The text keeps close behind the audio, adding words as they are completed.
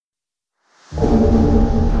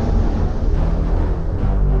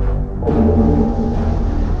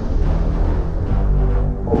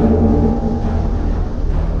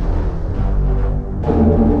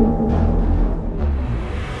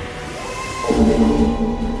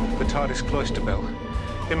The TARDIS Cloister bell.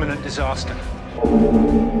 Imminent disaster.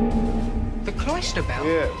 The Cloister bell?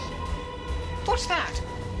 Yes. What's that?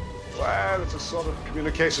 Well, it's a sort of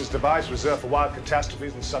communications device reserved for wild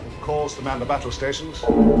catastrophes and sudden calls to man the battle stations.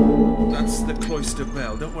 That's the Cloister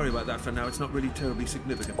bell. Don't worry about that for now. It's not really terribly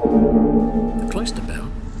significant. The Cloister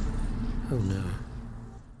bell? Oh no.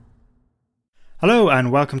 Hello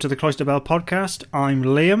and welcome to the Cloister Bell podcast. I'm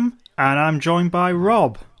Liam and I'm joined by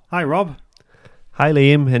Rob. Hi Rob. Hi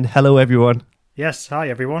Liam and hello everyone. Yes, hi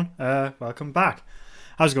everyone. Welcome back.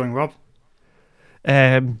 How's it going, Rob?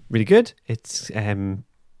 Really good. It's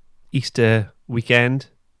Easter weekend.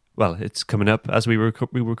 Well, it's coming up as we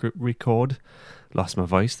record. Lost my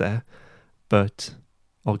voice there, but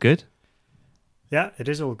all good. Yeah, it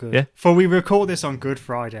is all good. Yeah. For we record this on Good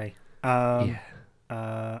Friday. Yeah.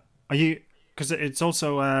 Are you? Because it's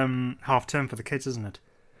also half term for the kids, isn't it?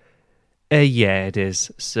 Yeah, it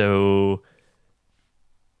is. So,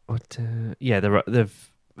 what? Yeah, they're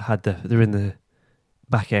in the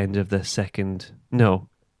back end of the second. No,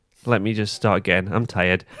 let me just start again. I'm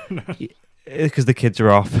tired because the kids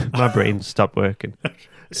are off. My brain stopped working.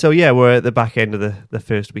 So yeah, we're at the back end of the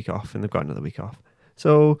first week off, and they've got another week off.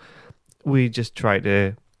 So we just try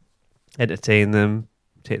to entertain them,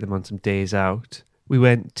 take them on some days out. We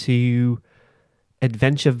went to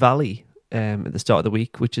Adventure Valley at the start of the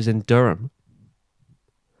week, which is in Durham.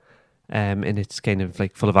 And it's kind of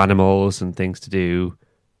like full of animals and things to do,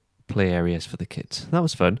 play areas for the kids. That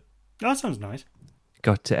was fun. That sounds nice.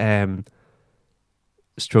 Got to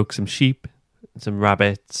stroke some sheep, some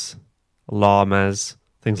rabbits, llamas,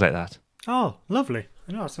 things like that. Oh, lovely.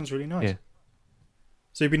 I know, that sounds really nice. Yeah.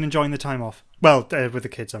 So you've been enjoying the time off? Well, with the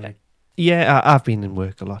kids, I mean. Yeah, I've been in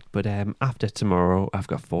work a lot, but after tomorrow, I've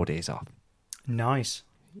got 4 days off. Nice.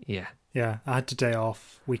 Yeah. Yeah, I had today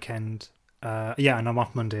off, weekend. Yeah, and I'm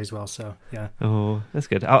off Monday as well, so yeah. Oh, that's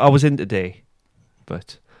good. I was in today,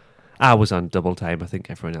 but I was on double time. I think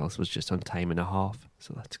everyone else was just on time and a half,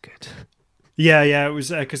 so that's good. Yeah, it was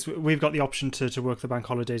because we've got the option to work the bank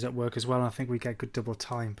holidays at work as well, and I think we get good double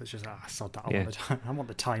time, but it's just, sod that, I want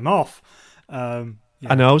the time off. Yeah.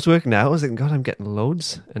 I know, I was working out, I was thinking, God, I'm getting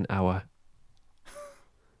loads an hour.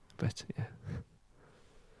 But, yeah.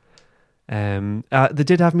 They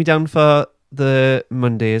did have me down for the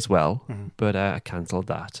Monday as well, but I cancelled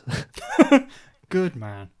that. Good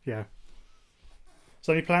man, yeah.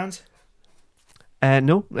 So any plans?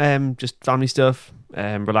 No, just family stuff,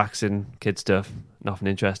 relaxing, kid stuff, nothing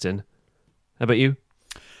interesting. How about you?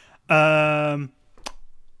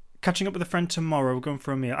 Catching up with a friend tomorrow. We're going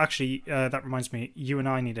for a meal. Actually, that reminds me, you and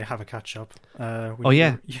I need to have a catch up. Yeah,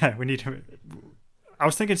 we need to. I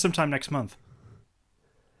was thinking sometime next month.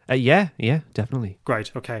 Yeah, definitely.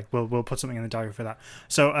 Great. Okay, we'll put something in the diary for that.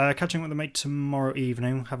 So, catching up with a mate tomorrow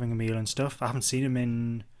evening, having a meal and stuff. I haven't seen him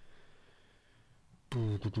in.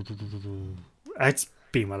 It's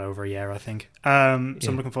been well over a year, I think. So I'm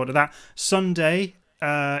looking forward to that. Sunday,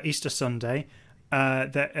 Easter Sunday,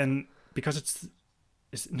 and because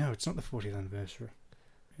it's not the 40th anniversary.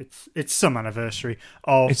 It's some anniversary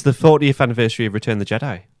of. It's the 40th anniversary of Return of the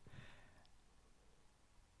Jedi.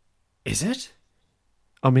 Is it?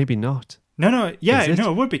 Or maybe not. No. Yeah, it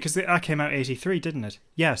would be because that came out 83, didn't it?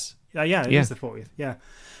 Yes. Yeah, it is the 40th. Yeah.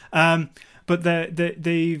 But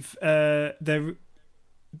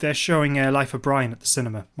they're showing Life of Brian at the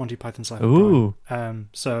cinema, Monty Python's Life of Brian.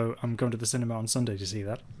 So I'm going to the cinema on Sunday to see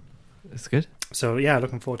that. That's good. So yeah,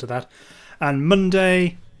 looking forward to that. And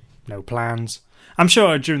Monday, no plans. I'm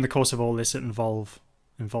sure during the course of all this it involve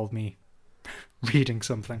me reading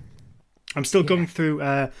something. I'm still going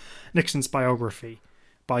through Nixon's biography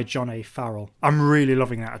by John A. Farrell. I'm really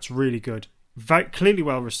loving that. It's really good. Very clearly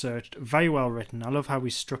well researched, very well written. I love how he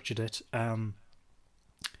structured it.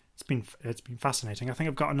 It's been fascinating. I think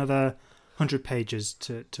I've got another 100 pages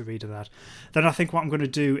to read of that. Then I think what I'm going to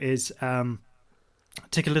do is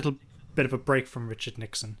take a little bit of a break from Richard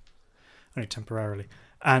Nixon, only temporarily,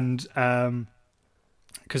 and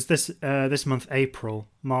because this month April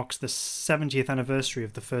marks the 70th anniversary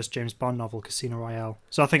of the first James Bond novel, Casino Royale.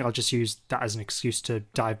 So I think I'll just use that as an excuse to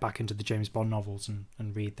dive back into the James Bond novels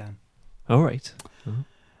and read them. All right.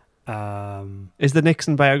 Is the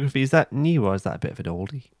Nixon biography, is that new or is that a bit of an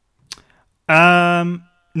oldie?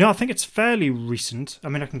 No, I think it's fairly recent. I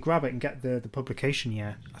mean, I can grab it and get the publication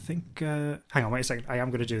year. I think. Hang on, wait a second. I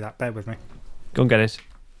am going to do that. Bear with me. Go and get it.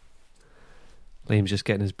 Liam's just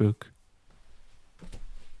getting his book.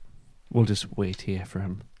 We'll just wait here for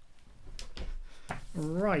him.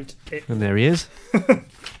 Right. And there he is.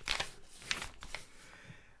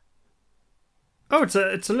 Oh,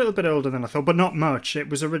 it's a little bit older than I thought, but not much. It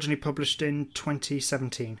was originally published in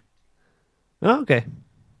 2017. Oh, okay.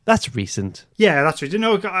 That's recent. Yeah, that's right.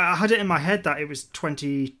 No, I had it in my head that it was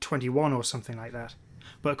 2021 or something like that.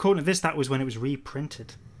 But according to this, that was when it was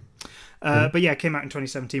reprinted. But yeah, it came out in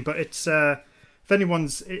 2017. But it's if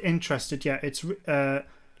anyone's interested, yeah, it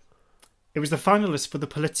was the finalist for the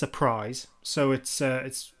Pulitzer Prize, so it's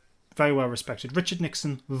very well respected. Richard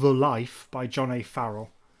Nixon, The Life by John A. Farrell.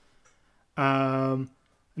 And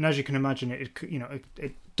as you can imagine,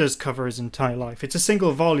 it does cover his entire life. It's a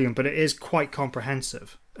single volume, but it is quite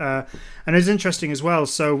comprehensive. And it's interesting as well.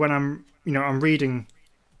 So when I'm reading,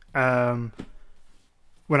 when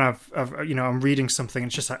I'm reading something,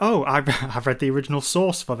 it's just like, oh, I've read the original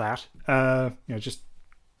source for that. Just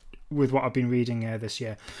with what I've been reading this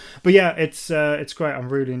year. But yeah, it's great. I'm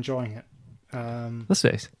really enjoying it. That's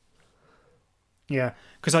nice. Yeah,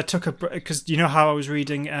 because I took because you know how I was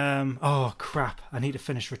reading. Oh crap! I need to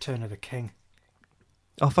finish Return of the King.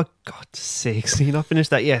 Oh, for God's sakes, you're not finished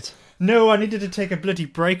that yet. No, I needed to take a bloody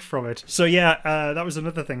break from it. So yeah, that was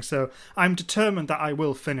another thing. So I'm determined that I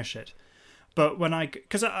will finish it. But when I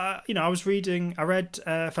read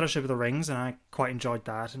Fellowship of the Rings and I quite enjoyed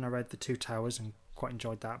that, and I read The Two Towers and quite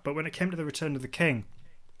enjoyed that. But when it came to the Return of the King,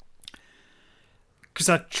 because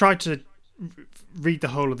I tried to read the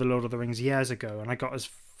whole of the Lord of the Rings years ago, and I got as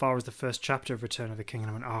far as the first chapter of Return of the King, and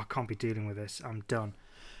I went, I can't be dealing with this. I'm done.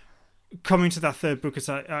 Coming to that third book,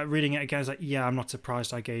 reading it again, I was like, yeah, I'm not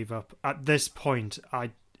surprised I gave up. At this point,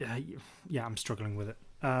 I'm struggling with it.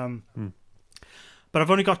 But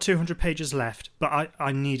I've only got 200 pages left, but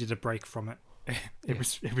I needed a break from it.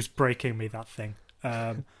 It was breaking me, that thing.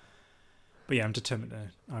 But yeah, I'm determined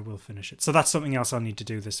I will finish it. So that's something else I need to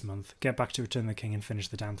do this month. Get back to Return of the King and finish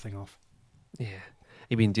the damn thing off. Yeah.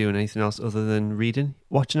 You been doing anything else other than reading?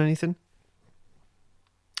 Watching anything?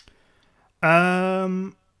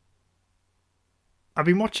 I've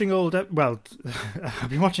been watching I've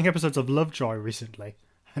been watching episodes of Lovejoy recently.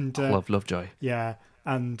 And I love Lovejoy. Yeah,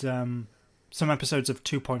 and some episodes of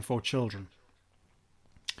 2.4 Children.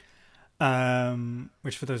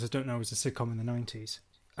 Which for those that don't know was a sitcom in the 90s.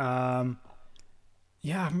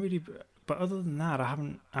 Yeah, but other than that, I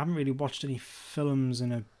haven't really watched any films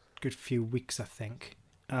in a good few weeks, I think.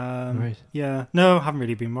 Right. Yeah, no, I haven't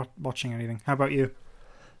really been watching anything. How about you?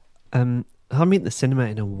 I haven't been at the cinema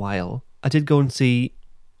in a while. I did go and see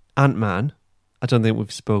Ant-Man. I don't think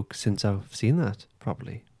we've spoke since I've seen that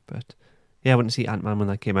properly, but yeah, I went to see Ant-Man when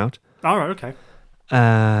that came out. All right, okay.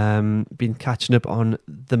 Been catching up on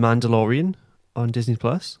The Mandalorian on Disney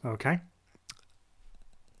Plus. Okay.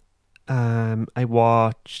 I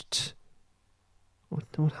watched. What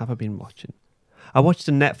have I been watching? I watched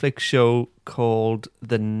a Netflix show called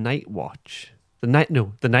The Night Watch. The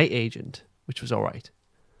Night Agent, which was all right.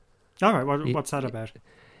 All right, what's that about?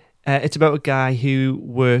 It's about a guy who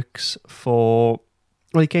works for.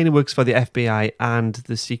 Well, he kind of works for the FBI and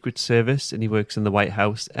the Secret Service, and he works in the White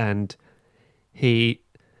House, and he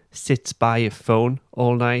sits by a phone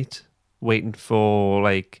all night waiting for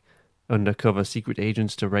like undercover secret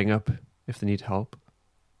agents to ring up if they need help.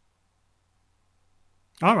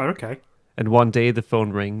 All right, okay. And one day the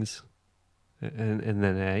phone rings, and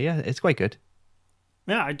then it's quite good.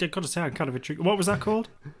 Yeah, I did got to say I'm kind of intrigued. What was that called?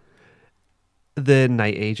 The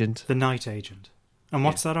Night Agent. The Night Agent. And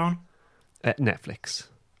what's that on? Netflix.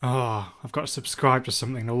 Oh, I've got to subscribe to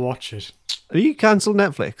something to watch it. Have you cancelled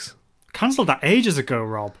Netflix? Cancelled that ages ago,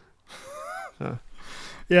 Rob. Oh.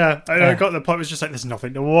 Yeah, I got to the point. It was just like there's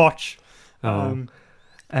nothing to watch. I've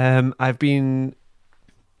been.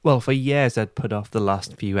 Well, for years I'd put off the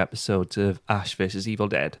last few episodes of Ash vs. Evil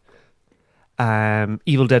Dead.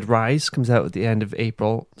 Evil Dead Rise comes out at the end of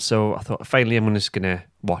April, so I thought finally I'm just going to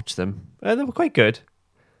watch them. They were quite good.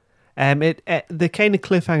 The kind of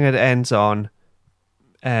cliffhanger it ends on,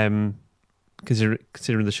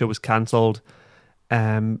 considering the show was cancelled,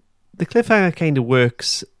 the cliffhanger kind of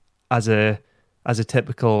works as a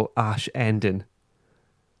typical Ash ending.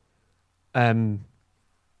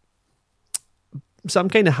 So I'm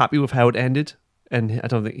kind of happy with how it ended, and I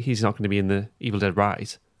don't think he's not going to be in the Evil Dead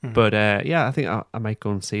Rise. Mm-hmm. But yeah, I think I might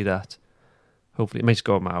go and see that. Hopefully, I might just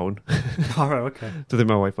go on my own. All right, okay. Don't think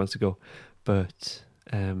my wife wants to go. But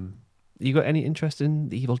you got any interest in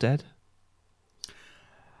the Evil Dead?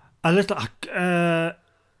 A little. I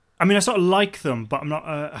mean, I sort of like them, but I'm not.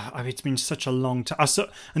 I mean, it's been such a long time.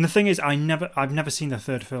 And the thing is, I've never seen the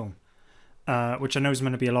third film. Which I know is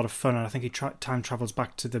meant to be a lot of fun, and I think he time travels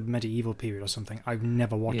back to the medieval period or something. I've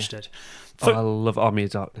never watched it. I love Army of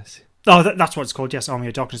Darkness. Oh, that's what it's called, yes, Army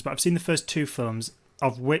of Darkness. But I've seen the first two films,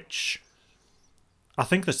 of which I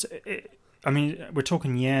think I mean, we're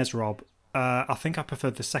talking years, Rob. I think I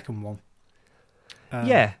preferred the second one.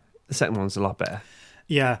 Yeah, the second one's a lot better.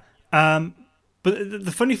 Yeah. But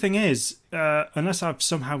the funny thing is, unless I've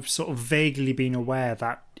somehow sort of vaguely been aware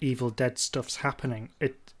that Evil Dead stuff's happening,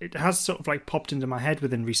 it has sort of like popped into my head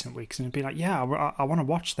within recent weeks, and it'd be like, yeah, I want to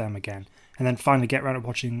watch them again, and then finally get around to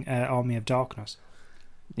watching Army of Darkness.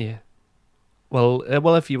 Yeah. Well,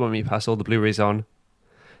 if you want me to pass all the Blu-rays on,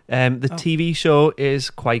 the TV show is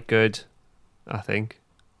quite good, I think.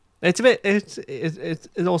 It's a bit.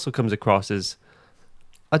 It also comes across as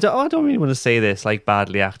I don't really want to say this like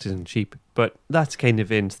badly acted and cheap, but that's kind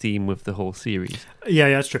of in theme with the whole series. Yeah,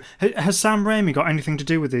 that's true. Has Sam Raimi got anything to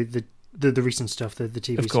do with the recent stuff, the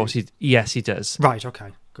TV? Of course, series? Yes, he does. Right.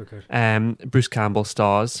 Okay. Good. Bruce Campbell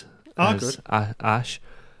stars as good. Ash.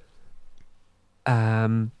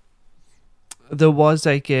 There was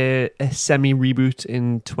like a semi reboot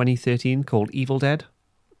in 2013 called Evil Dead,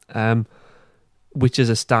 which is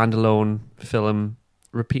a standalone film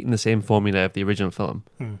repeating the same formula of the original film.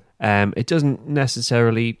 It doesn't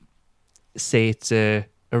necessarily say it's a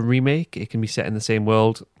remake. It can be set in the same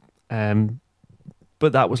world,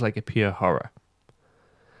 but that was like a pure horror.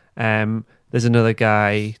 There's another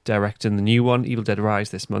guy directing the new one, Evil Dead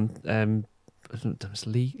Rise, this month. I don't know, it was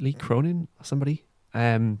Lee Cronin or somebody.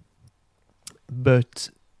 But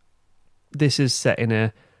this is set in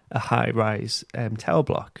a high-rise tower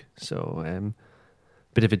block, so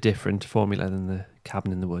bit of a different formula than the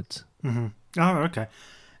cabin in the woods. Mm-hmm. Oh, okay.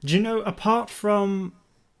 Do you know, apart from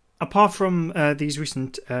these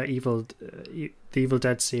recent the Evil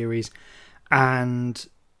Dead series, and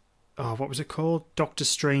what was it called? Doctor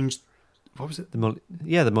Strange. What was it? The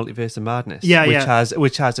Multiverse of Madness. Yeah,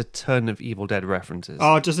 which has a ton of Evil Dead references.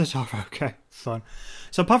 Oh, does it? Oh, okay, fun.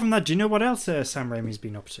 So apart from that, do you know what else Sam Raimi's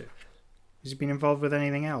been up to? Has he been involved with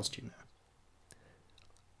anything else? Do you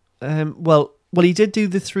know? Well, he did do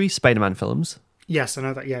the 3 Spider-Man films. Yes, I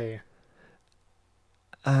know that. Yeah.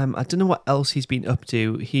 I don't know what else he's been up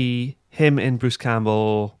to. Him and Bruce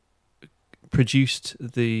Campbell produced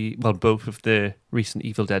both of the recent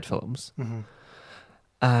Evil Dead films.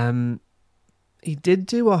 Mm-hmm. He did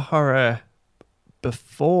do a horror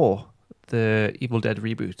before the Evil Dead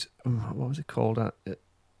reboot. What was it called?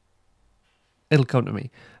 It'll come to me.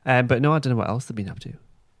 But no, I don't know what else they've been up to.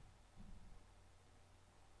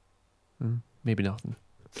 Maybe nothing.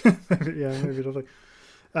 Yeah, maybe nothing.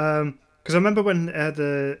 Because I remember when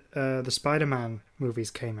the Spider-Man movies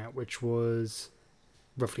came out, which was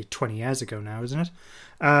roughly 20 years ago now, isn't it?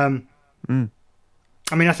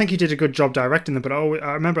 I mean, I think he did a good job directing them, but I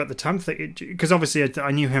remember at the time, because obviously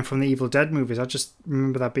I knew him from the Evil Dead movies, I just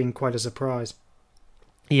remember that being quite a surprise.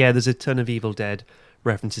 Yeah, there's a ton of Evil Dead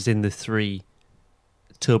references in the 3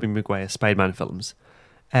 Tobey Maguire Spider-Man films.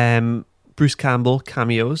 Bruce Campbell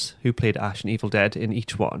cameos, who played Ash in Evil Dead in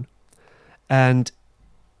each one. And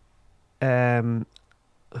I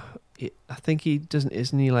think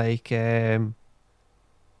isn't he like at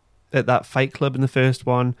that Fight Club in the first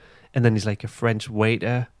one, and then he's like a French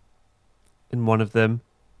waiter in one of them,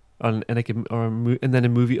 and then a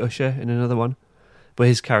movie usher in another one. But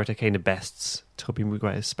his character kind of bests Tobey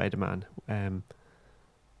Maguire's Spider-Man,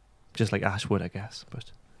 just like Ash would, I guess.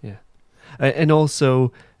 But yeah, and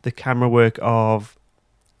also the camera work of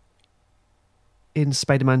in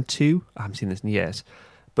Spider-Man 2. I haven't seen this in years,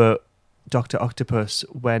 but Dr. Octopus,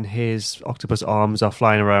 when his octopus arms are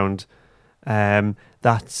flying around,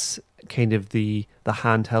 that's kind of the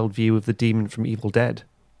handheld view of the demon from Evil Dead.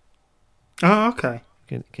 Oh, okay.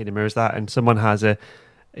 Kind of mirrors that, and someone has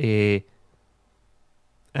a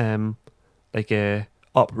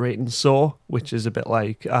operating saw, which is a bit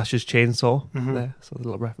like Ash's chainsaw. Mm-hmm. There, so there's a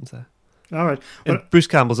little reference there. All right. And Bruce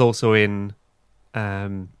Campbell's also in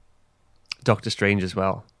Doctor Strange as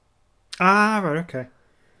well. Ah, right, okay.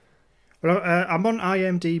 Well, I'm on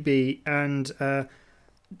IMDb, and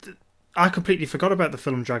I completely forgot about the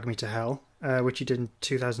film Drag Me to Hell, which he did in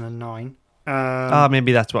 2009.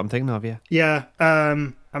 Maybe that's what I'm thinking of, yeah. Yeah,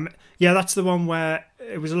 that's the one where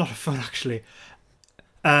it was a lot of fun, actually.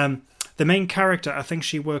 The main character, I think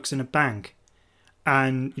she works in a bank,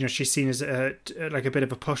 and she's seen as like a bit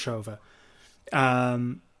of a pushover.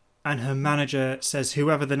 And her manager says,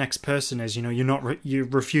 whoever the next person is, you're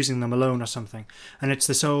refusing them a loan or something. And it's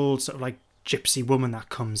this old sort of like gypsy woman that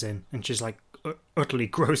comes in, and she's like utterly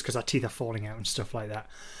gross because her teeth are falling out and stuff like that.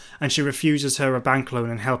 And she refuses her a bank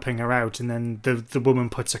loan and helping her out, and then the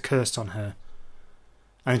woman puts a curse on her.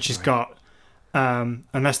 And she's got,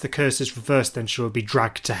 unless the curse is reversed, then she'll be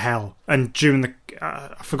dragged to hell. And during the,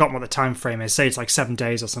 I've forgotten what the time frame is, say it's like 7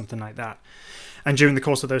 days or something like that. And during the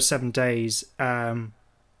course of those 7 days,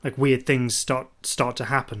 like weird things start to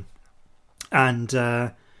happen, and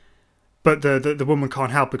but the woman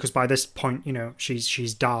can't help because by this point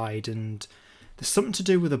she's died, and there's something to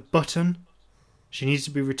do with a button she needs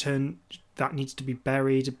to be returned. That needs to be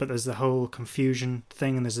buried, but there's the whole confusion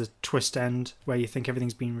thing, and there's a twist end where you think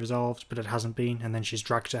everything's been resolved, but it hasn't been, and then she's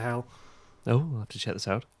dragged to hell. Oh, I'll have to check this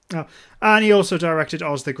out. Oh, and he also directed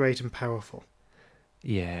Oz the Great and Powerful.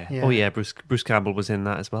 Yeah. Yeah. Oh, yeah. Bruce Campbell was in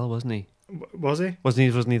that as well, wasn't he? Was he?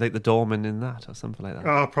 Wasn't he like the doorman in that or something like that?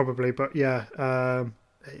 Oh, probably, but yeah.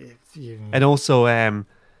 And also,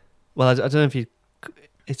 well, I don't know if you.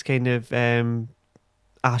 It's kind of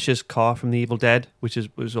Ash's car from The Evil Dead, which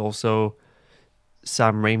was also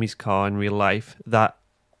Sam Raimi's car in real life. That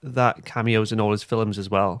cameos in all his films as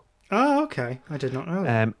well. Oh, okay. I did not know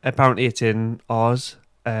that. Apparently, it's in Oz.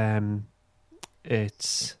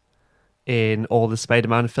 It's in all the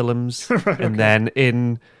Spider-Man films, Right, and then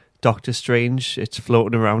in Doctor Strange, it's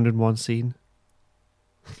floating around in one scene.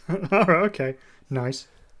 All right, okay. Nice.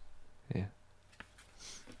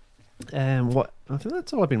 Yeah. What? I think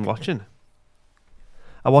that's all I've been watching.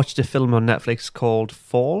 I watched a film on Netflix called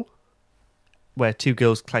Fall, where two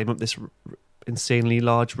girls climb up this insanely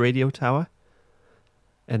large radio tower,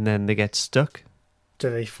 and then they get stuck.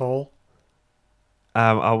 Do they fall?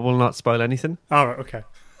 I will not spoil anything. All right, okay.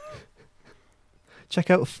 Check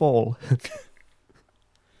out Fall.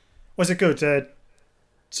 Was it good?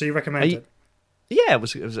 So you recommend it? Yeah, it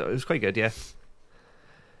was quite good. Yeah.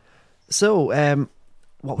 So,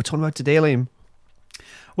 what we're talking about today, Liam?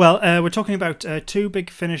 Well, we're talking about two Big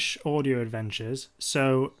Finish audio adventures.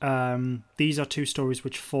 So these are two stories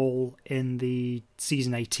which fall in the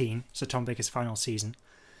season 18, so Tom Baker's final season.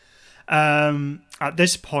 At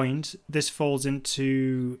this point, this falls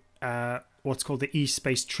into what's called the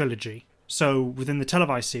E-Space Trilogy. So within the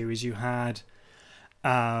televised series, you had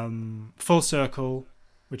Full Circle,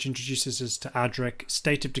 which introduces us to Adric,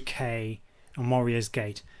 State of Decay, and Warrior's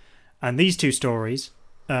Gate. And these two stories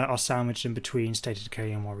are sandwiched in between State of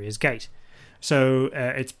Decay and Warrior's Gate. So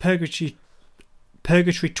it's Purgatory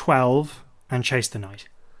 12 and Chase the Night.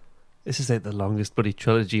 This is like the longest bloody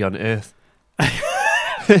trilogy on Earth.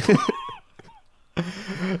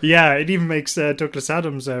 Yeah, it even makes Douglas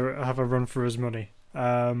Adams have a run for his money.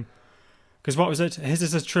 Because what was it? His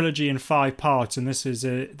is a trilogy in 5 parts, and this is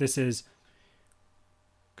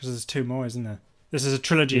because there's 2 more, isn't there? This is a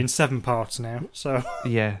trilogy in 7 parts now. So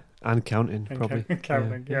yeah, and counting probably.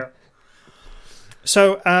 Counting, yeah.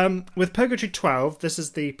 So with Purgatory 12, this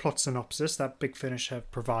is the plot synopsis that Big Finish have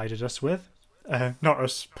provided us with. Not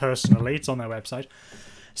us personally; it's on their website.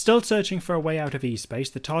 Still searching for a way out of E-space,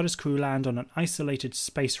 the TARDIS crew land on an isolated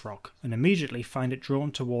space rock and immediately find it drawn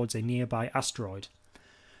towards a nearby asteroid.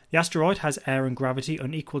 The asteroid has air and gravity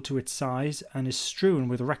unequal to its size and is strewn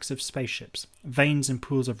with wrecks of spaceships. Veins and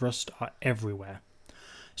pools of rust are everywhere.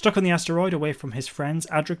 Stuck on the asteroid away from his friends,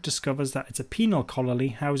 Adric discovers that it's a penal colony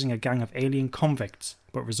housing a gang of alien convicts,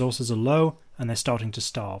 but resources are low and they're starting to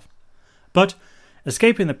starve. But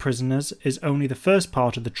escaping the prisoners is only the first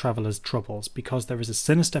part of the traveller's troubles, because there is a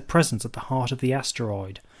sinister presence at the heart of the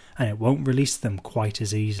asteroid, and it won't release them quite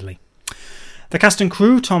as easily. The cast and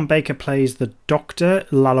crew: Tom Baker plays the Doctor,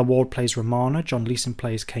 Lalla Ward plays Romana, John Leeson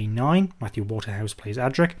plays K9, Matthew Waterhouse plays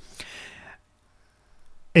Adric,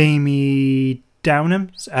 Amy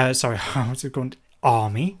Downham, what's it called?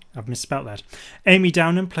 Army, I've misspelled that. Amy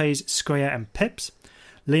Downham plays Square and Pips,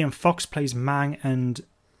 Liam Fox plays Mang and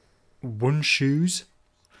One Shoes.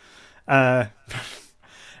 Nimi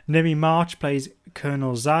March plays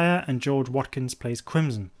Colonel Zaya, and George Watkins plays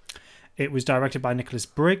Crimson. It was directed by Nicholas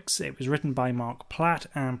Briggs. It was written by Mark Platt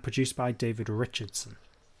and produced by David Richardson.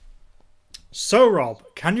 So, Rob,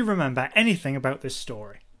 can you remember anything about this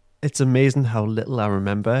story? It's amazing how little I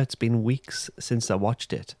remember. It's been weeks since I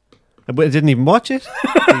watched it. But I didn't even watch it.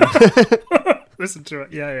 Listen to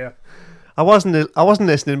it. Yeah. I wasn't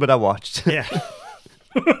listening, but I watched. Yeah.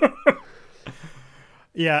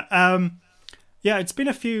 Yeah, it's been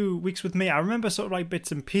a few weeks with me. I remember sort of like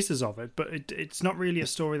bits and pieces of it, but it's not really a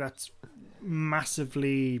story that's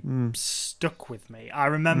massively stuck with me. I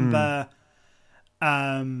remember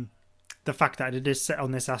the fact that it is set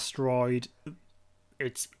on this asteroid.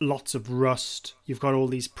 It's lots of rust. You've got all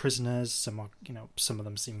these prisoners. Some of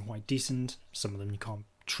them seem quite decent. Some of them you can't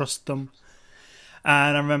trust them.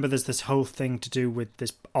 And I remember there's this whole thing to do with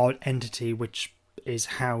this odd entity which is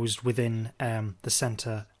housed within the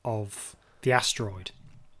center of the asteroid.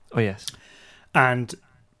 Oh, yes. And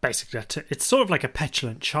basically it's sort of like a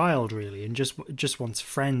petulant child, really, and just wants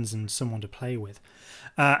friends and someone to play with.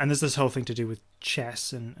 And there's this whole thing to do with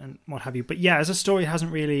chess and what have you. But yeah, as a story, it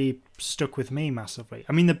hasn't really stuck with me massively.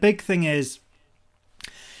 I mean, the big thing is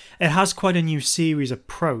it has quite a new series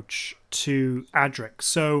approach to Adric.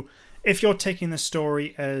 So if you're taking the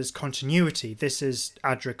story as continuity, this is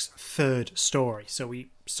Adric's 3rd story. So we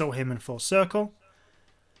saw him in Full Circle,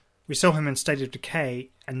 We saw him in State of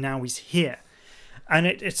Decay, and now he's here. And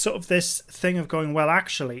it's sort of this thing of going, well,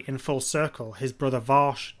 actually, in full circle, his brother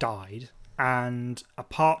Varsh died, and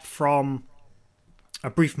apart from a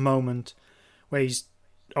brief moment where he's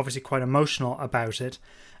obviously quite emotional about it,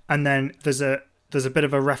 and then there's a bit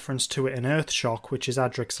of a reference to it in Earthshock, which is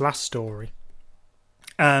Adric's last story.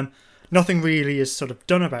 Nothing really is sort of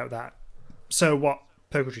done about that. So what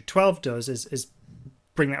Purgatory 12 does is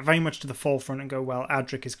bring that very much to the forefront and go, well,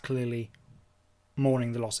 Adric is clearly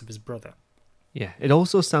mourning the loss of his brother. Yeah, it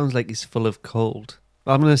also sounds like he's full of cold.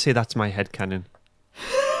 Well, I'm going to say that's my headcanon.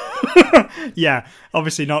 Yeah,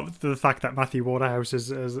 obviously not the fact that Matthew Waterhouse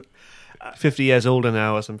is 50 years older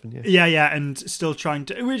now or something, yeah. Yeah, and still trying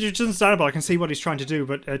to, which is understandable. I can see what he's trying to do,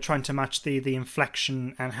 but trying to match the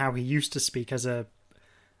inflection and how he used to speak as a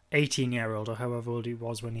 18-year-old or however old he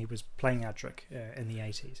was when he was playing Adric in the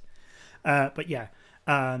 80s. But yeah,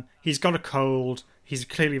 he's got a cold. He's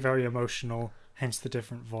clearly very emotional, hence the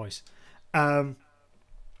different voice.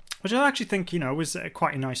 Which I actually think, was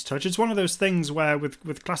quite a nice touch. It's one of those things where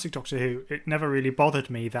with classic Doctor Who, it never really bothered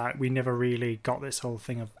me that we never really got this whole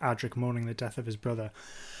thing of Adric mourning the death of his brother.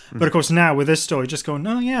 But of course now with this story, just going,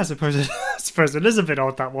 oh yeah, I suppose it is a bit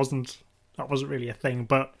odd that wasn't really a thing.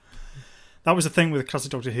 But that was a thing with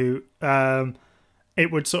classic Doctor Who.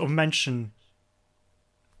 It would sort of mention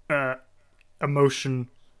emotion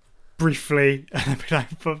briefly, and be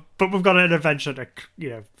like, but we've got an adventure to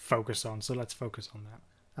focus on, so let's focus on that.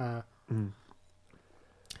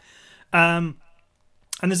 And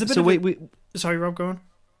there's a bit. So sorry, Rob, go on.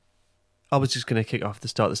 I was just going to kick off the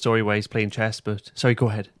start of the story where he's playing chess, but sorry, go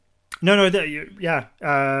ahead. No, yeah.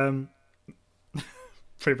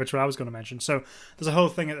 Pretty much what I was going to mention. So there's a whole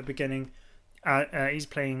thing at the beginning.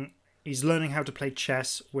 He's learning how to play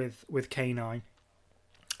chess with K9.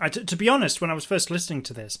 To be honest, when I was first listening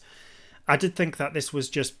to this, I did think that this was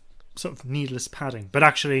just sort of needless padding, but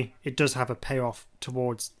actually it does have a payoff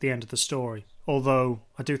towards the end of the story, although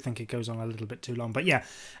I do think it goes on a little bit too long. But yeah,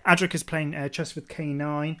 Adric is playing chess with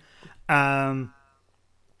K9.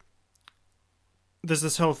 There's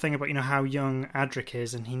this whole thing about how young Adric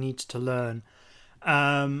is and he needs to learn.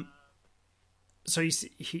 So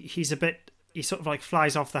he's a bit, he sort of like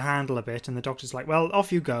flies off the handle a bit, and the Doctor's like, well,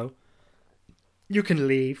 off you go, you can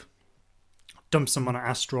leave, dump someone on an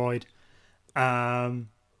asteroid,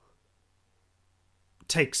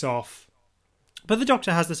 takes off. But the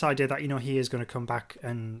Doctor has this idea that he is going to come back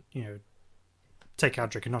and take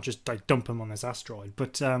Adric and not just like dump him on this asteroid.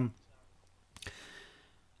 But I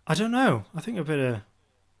don't know. I think it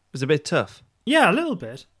was a bit tough. Yeah, a little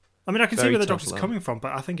bit. I mean, I can see Very where the tough Doctor's love. coming from,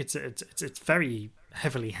 but I think it's very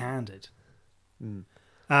heavily handed. And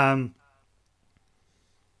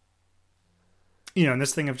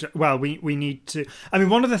this thing of, well, we need to... I mean,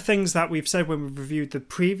 one of the things that we've said when we've reviewed the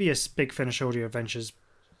previous Big Finish audio adventures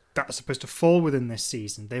that are supposed to fall within this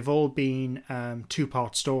season, they've all been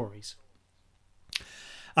two-part stories.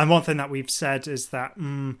 And one thing that we've said is that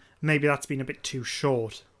maybe that's been a bit too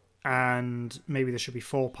short, and maybe there should be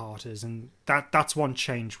four-parters, and that's one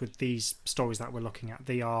change with these stories that we're looking at.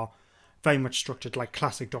 They are very much structured like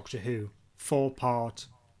classic Doctor Who, four-part,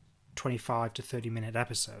 25 to 30-minute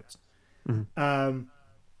episodes. So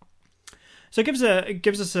it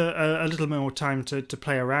gives us a little more time to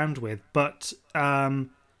play around with, but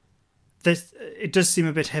it does seem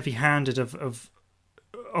a bit heavy-handed of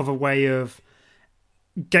a way of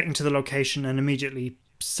getting to the location and immediately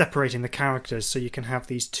separating the characters, so you can have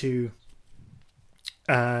these two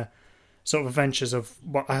sort of adventures of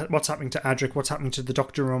what's happening to Adric, what's happening to the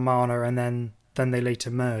Doctor and Romana, and then they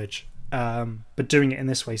later merge. But doing it in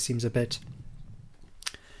this way seems a bit,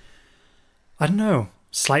 I don't know,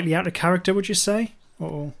 slightly out of character, would you say?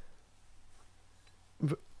 Or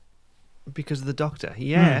Because of the Doctor?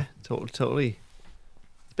 Yeah, totally.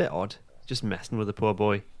 It's a bit odd. Just messing with the poor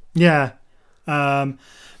boy. Yeah.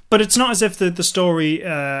 But it's not as if the story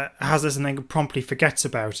has this and then promptly forgets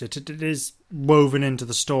about it. It is woven into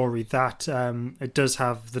the story that it does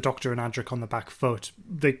have the Doctor and Adric on the back foot.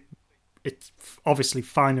 It's obviously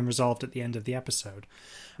fine and resolved at the end of the episode.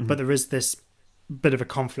 But there is this bit of a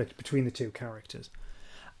conflict between the two characters,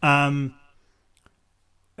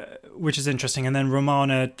 which is interesting. And then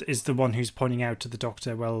Romana is the one who's pointing out to the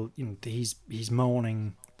Doctor, well, he's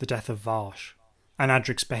mourning the death of Varsh, and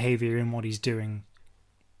Adric's behaviour in what he's doing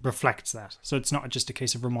reflects that. So it's not just a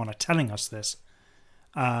case of Romana telling us this,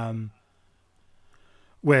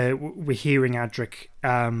 where we're hearing Adric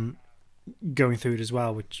going through it as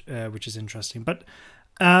well, which is interesting. But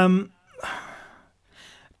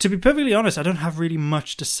to be perfectly honest, I don't have really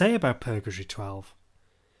much to say about Purgatory 12.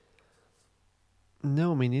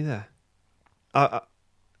 No, me neither.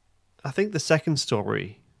 I think the second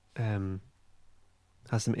story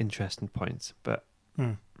has some interesting points, but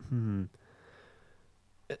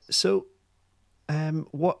so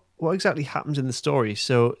what exactly happens in the story?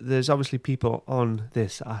 So there's obviously people on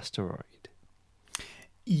this asteroid.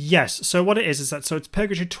 Yes. So what it is that it's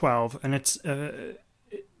Purgatory 12, and it's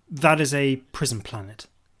that is a prison planet,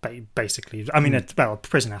 basically. I mean, it's a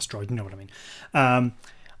prison asteroid. You know what I mean?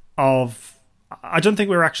 I don't think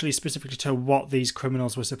we're actually specifically told what these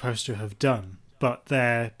criminals were supposed to have done, but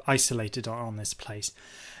they're isolated on this place.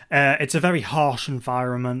 It's a very harsh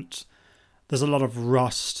environment. There's a lot of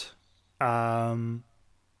rust, and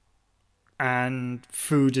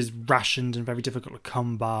food is rationed and very difficult to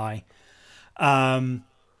come by.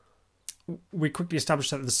 We quickly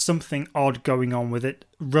established that there's something odd going on with it.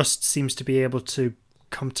 Rust seems to be able to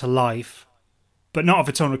come to life, but not of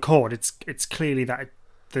its own accord. It's clearly that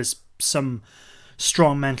there's some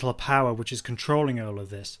strong mental power which is controlling all of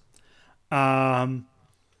this. We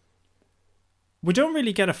don't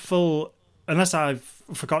really get a full, unless I've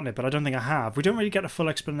forgotten it, but I don't think I have. We don't really get a full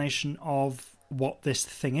explanation of what this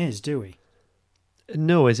thing is, do we?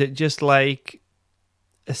 No, is it just like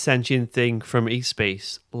a sentient thing from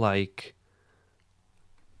E-Space? Like,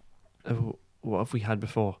 what have we had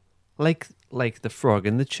before? Like the frog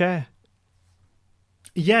in the chair.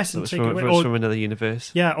 Yes, It was from another universe.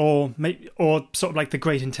 Yeah, or sort of like the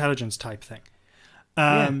Great Intelligence type thing.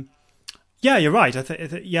 Yeah, you're right.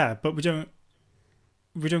 Yeah, but we don't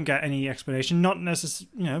get any explanation. Not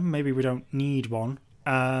necessarily, maybe we don't need one.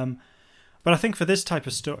 But I think for this type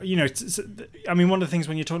of story, I mean, one of the things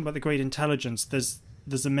when you're talking about the Great Intelligence, there's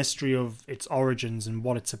a mystery of its origins and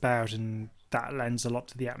what it's about, and that lends a lot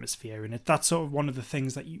to the atmosphere. And that's sort of one of the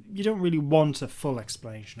things that you don't really want a full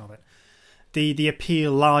explanation of it. The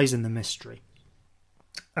appeal lies in the mystery.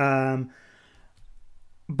 But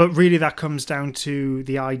really that comes down to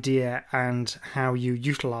the idea and how you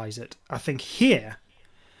utilise it. I think here,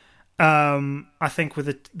 I think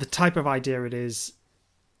with the type of idea it is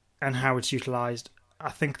and how it's utilised, I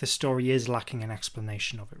think the story is lacking an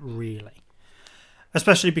explanation of it, really.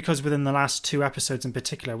 Especially because within the last 2 episodes in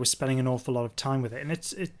particular, we're spending an awful lot of time with it. And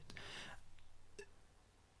it's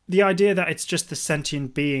the idea that it's just the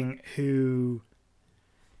sentient being who...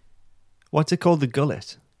 What's it called? The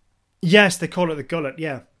gullet? Yes, they call it the gullet,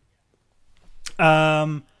 yeah.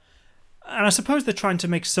 And I suppose they're trying to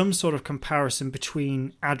make some sort of comparison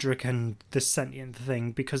between Adric and the sentient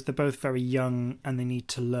thing, because they're both very young and they need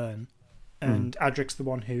to learn. And Adric's the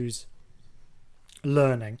one who's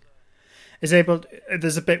learning.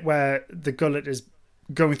 There's a bit where the gullet is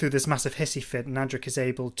going through this massive hissy fit, and Adric is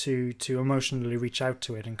able to emotionally reach out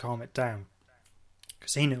to it and calm it down,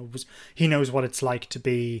 because he knows what it's like to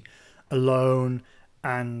be alone,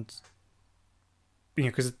 and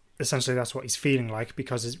because essentially that's what he's feeling like,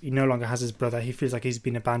 because he no longer has his brother. He feels like he's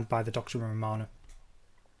been abandoned by the Doctor and Romana.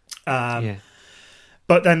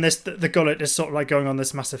 But then the gullet is sort of like going on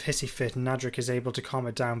this massive hissy fit, and Adric is able to calm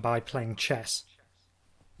it down by playing chess.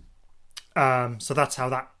 So that's how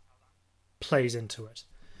that plays into it.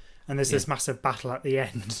 And there's this massive battle at the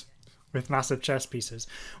end with massive chess pieces,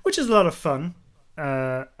 which is a lot of fun,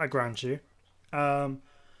 I grant you. So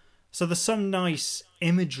there's some nice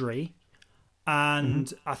imagery,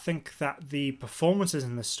 and I think that the performances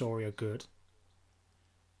in this story are good.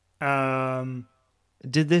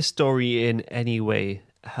 Did this story in any way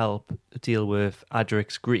help deal with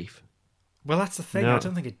Adric's grief? Well, that's the thing. No. I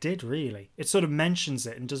don't think it did, really. It sort of mentions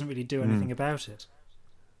it and doesn't really do anything about it.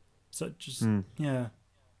 So just, yeah.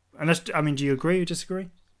 Unless, I mean, do you agree or disagree?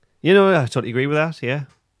 I totally agree with that, yeah.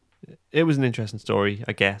 It was an interesting story,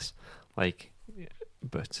 I guess.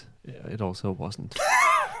 But it also wasn't.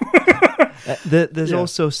 There's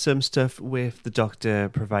also some stuff with the Doctor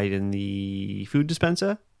providing the food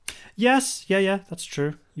dispenser. Yes, yeah, that's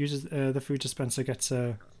true. Uses the food dispenser gets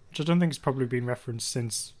which I don't think has probably been referenced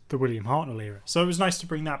since the William Hartnell era. So it was nice to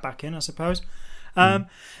bring that back in, I suppose.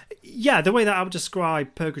 Yeah, the way that I would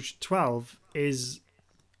describe Purgatory 12 is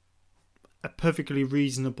a perfectly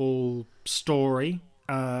reasonable story.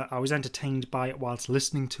 I was entertained by it whilst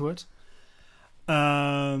listening to it.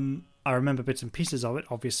 I remember bits and pieces of it,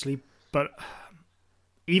 obviously, but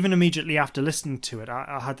even immediately after listening to it,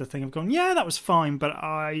 I had the thing of going, yeah, that was fine, but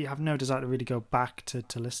I have no desire to really go back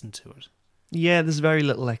to listen to it. Yeah, there's very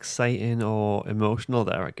little exciting or emotional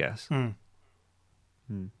there, I guess.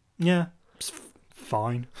 Yeah, it's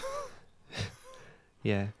fine.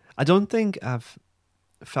 Yeah. I don't think I've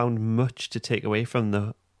found much to take away from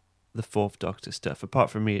the Fourth Doctor stuff, apart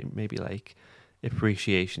from maybe like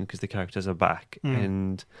appreciation because the characters are back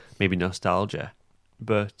and maybe nostalgia.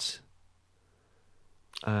 But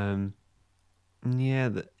Yeah,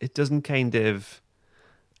 it doesn't kind of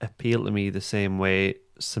appeal to me the same way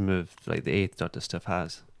some of like the Eighth Doctor stuff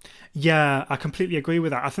has. Yeah, I completely agree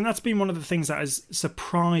with that. I think that's been one of the things that has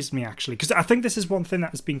surprised me, actually, because I think this is one thing that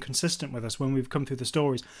has been consistent with us when we've come through the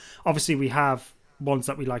stories. Obviously, we have ones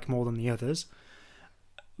that we like more than the others.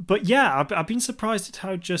 But yeah, I've been surprised at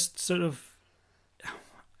how just sort of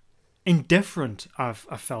indifferent I've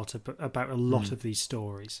felt about a lot of these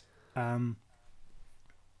stories. Yeah.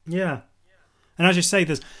 And as you say,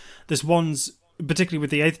 there's ones, particularly with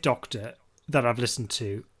the Eighth Doctor, that I've listened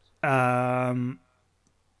to. And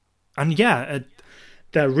yeah,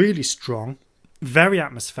 they're really strong, very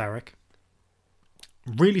atmospheric,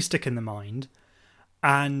 really stick in the mind,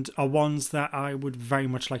 and are ones that I would very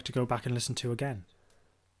much like to go back and listen to again.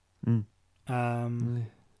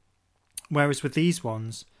 Whereas with these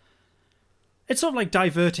ones, it's sort of like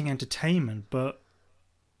diverting entertainment, but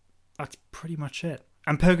that's pretty much it.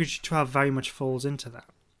 And Purgatory 12 very much falls into that.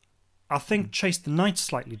 I think Chase the Night's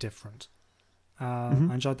slightly different. I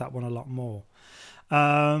enjoyed that one a lot more.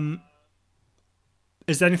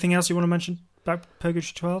 Is there anything else you want to mention about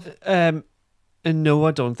Purgatory 12? No,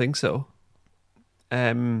 I don't think so.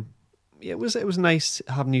 It was nice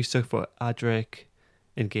to have new stuff for Adric,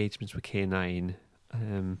 engagements with K9,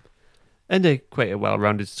 and quite a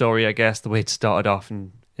well-rounded story, I guess, the way it started off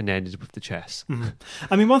and ended with the chess.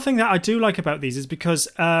 I mean, one thing that I do like about these is because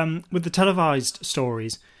with the televised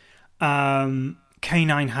stories,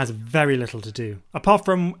 K9 has very little to do, apart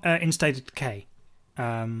from Instated Decay.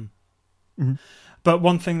 But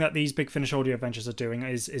one thing that these Big Finish audio adventures are doing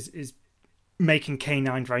is making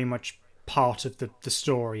K9 very much part of the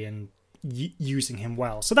story and using him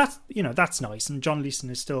well. So that's nice. And John Leeson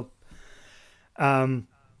is still.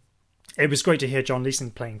 It was great to hear John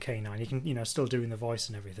Leeson playing K9. He can still doing the voice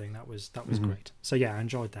and everything. That was great. So yeah, I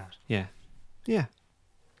enjoyed that. Yeah.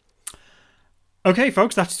 Okay,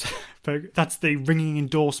 folks, that's the ringing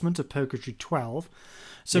endorsement of Purgatory 12.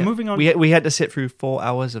 So Yeah. moving on, we had to sit through 4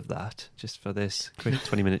 hours of that just for this quick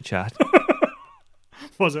 20-minute chat.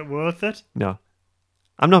 was it worth it? No,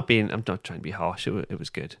 I'm not trying to be harsh. It was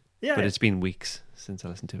good. Yeah, but it's been weeks since I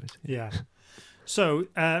listened to it. Yeah. So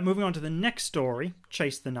moving on to the next story,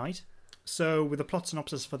 Chase the Night. So with a plot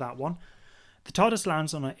synopsis for that one. The TARDIS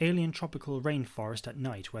lands on an alien tropical rainforest at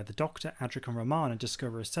night where the Doctor, Adric and Romana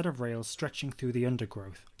discover a set of rails stretching through the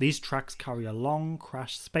undergrowth. These tracks carry a long,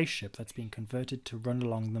 crashed spaceship that's been converted to run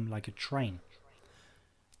along them like a train.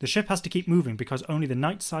 The ship has to keep moving because only the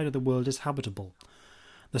night side of the world is habitable.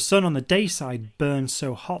 The sun on the day side burns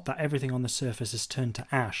so hot that everything on the surface is turned to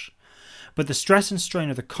ash. But the stress and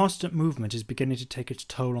strain of the constant movement is beginning to take its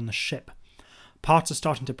toll on the ship. Parts are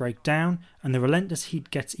starting to break down, and the relentless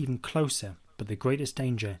heat gets even closer. But the greatest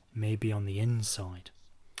danger may be on the inside.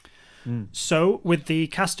 So, with the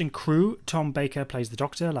cast and crew, Tom Baker plays the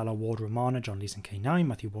Doctor, Lalla Ward Romana, John Leeson K9,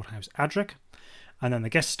 Matthew Waterhouse Adric. And then the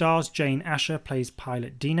guest stars, Jane Asher plays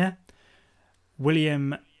pilot Dina,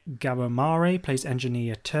 William Gabamare plays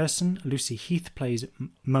engineer Turson, Lucy Heath plays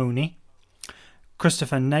Moni,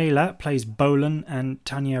 Christopher Naylor plays Bolan, and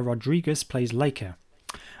Tanya Rodriguez plays Laker.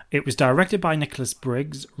 It was directed by Nicholas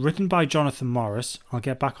Briggs, written by Jonathan Morris, I'll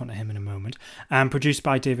get back onto him in a moment, and produced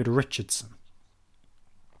by David Richardson.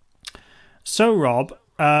 So, Rob,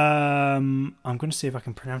 I'm going to see if I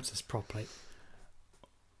can pronounce this properly.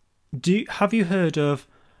 Have you heard of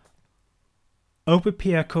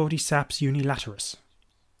Opipia cordyceps unilaterus?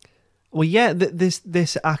 Well, yeah,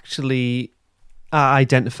 this actually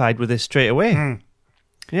identified with this straight away.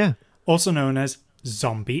 Yeah. Also known as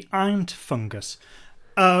zombie ant fungus.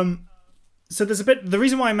 So there's a bit. The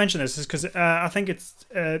reason why I mention this is because I think it's.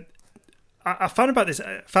 I found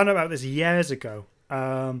out about this years ago.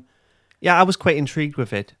 Yeah, I was quite intrigued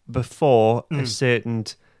with it before a certain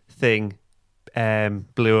thing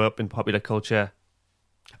blew up in popular culture.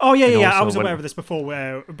 Oh yeah. I was aware of this before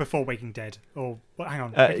Waking Dead. Or hang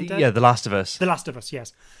on, Waking Dead? Yeah, The Last of Us. The Last of Us,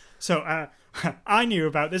 yes. So I knew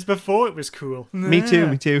about this before it was cool. Me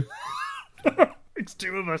too. It's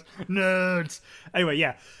two of us nerds. Anyway,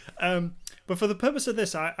 yeah. But for the purpose of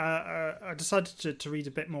this, I decided to read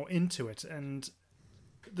a bit more into it, and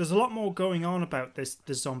there's a lot more going on about this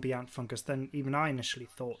zombie ant fungus than even I initially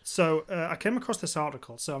thought. So I came across this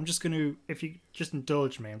article. So I'm just going to, if you just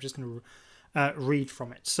indulge me, I'm just going to read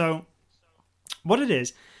from it. So what it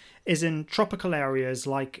is in tropical areas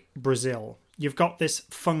like Brazil, you've got this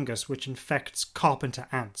fungus which infects carpenter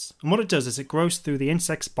ants, and what it does is it grows through the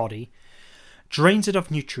insect's body, drains it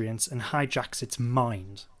of nutrients, and hijacks its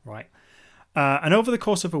mind, right? And over the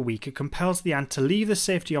course of a week, it compels the ant to leave the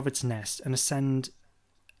safety of its nest and ascend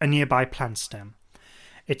a nearby plant stem.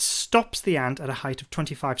 It stops the ant at a height of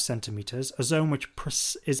 25 centimeters, a zone which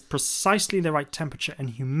is precisely the right temperature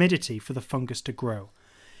and humidity for the fungus to grow.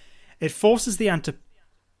 It forces the ant to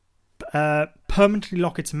permanently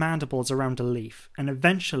lock its mandibles around a leaf, and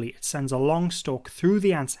eventually it sends a long stalk through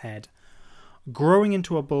the ant's head, growing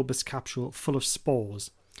into a bulbous capsule full of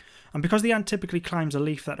spores. And because the ant typically climbs a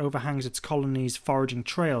leaf that overhangs its colony's foraging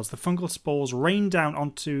trails, the fungal spores rain down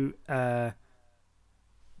onto the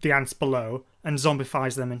ants below and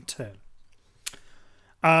zombifies them in turn.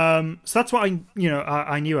 So that's what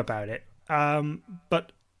I knew about it.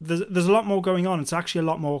 But there's a lot more going on. It's actually a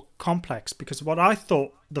lot more complex, because what I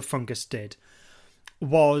thought the fungus did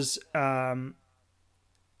was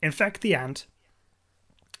infect the ant,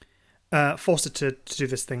 force it to do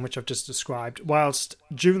this thing which I've just described, whilst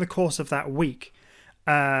during the course of that week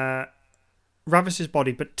ravish his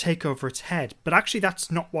body but take over its head. But actually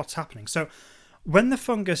that's not what's happening. So when the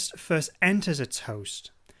fungus first enters its host,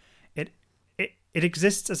 it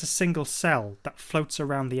exists as a single cell that floats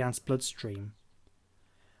around the ant's bloodstream,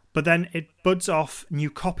 but then it buds off new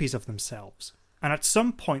copies of themselves. And at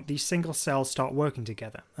some point, these single cells start working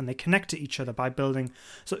together, and they connect to each other by building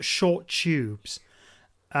sort of short tubes.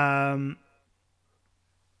 And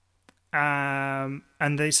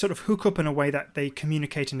they sort of hook up in a way that they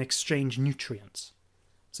communicate and exchange nutrients.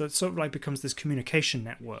 So it sort of like becomes this communication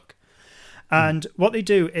network. And what they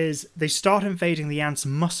do is they start invading the ant's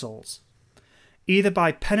muscles, either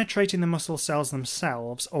by penetrating the muscle cells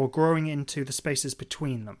themselves or growing into the spaces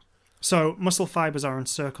between them. So muscle fibers are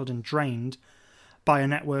encircled and drained by a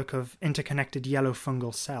network of interconnected yellow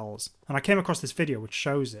fungal cells. And I came across this video which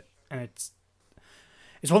shows it, and it's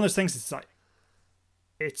one of those things. It's like,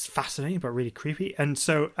 it's fascinating but really creepy. And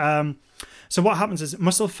so what happens is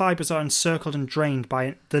muscle fibers are encircled and drained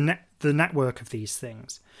by the network of these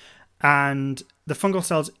things, and the fungal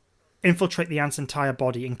cells infiltrate the ant's entire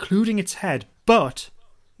body, including its head. But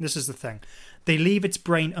this is the thing: they leave its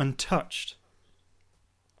brain untouched.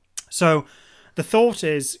 So the thought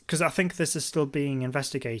is, because I think this is still being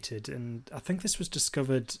investigated, and I think this was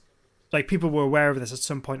discovered, like people were aware of this at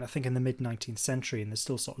some point, I think in the mid-19th century, and they're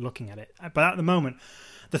still sort of looking at it. But at the moment,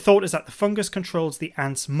 the thought is that the fungus controls the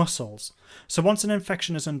ant's muscles. So once an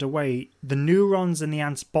infection is underway, the neurons in the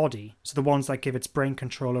ant's body, so the ones that give its brain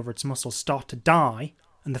control over its muscles, start to die,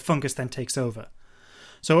 and the fungus then takes over.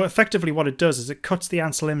 So effectively what it does is it cuts the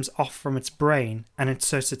ant's limbs off from its brain and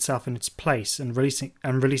inserts itself in its place and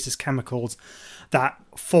releases chemicals that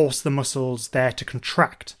force the muscles there to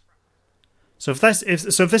contract. So if this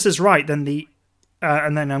is right, then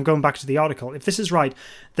and then I'm going back to the article. If this is right,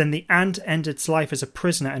 then the ant ends its life as a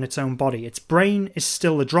prisoner in its own body. Its brain is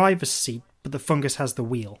still the driver's seat, but the fungus has the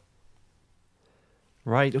wheel.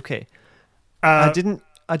 Right. Okay. I didn't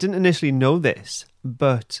initially know this,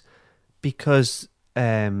 but because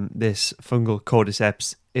this fungal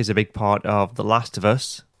cordyceps is a big part of The Last of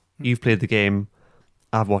Us, you've played the game,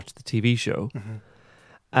 I've watched the TV show.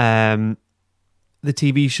 Mm-hmm. The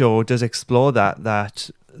TV show does explore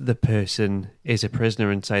that the person is a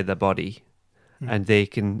prisoner inside their body, and they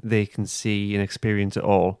can see and experience it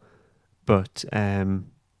all, but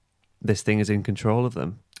this thing is in control of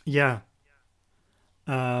them. Yeah.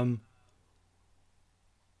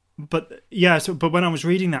 But when I was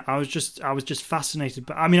reading that, I was just fascinated.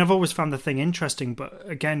 But I mean, I've always found the thing interesting. But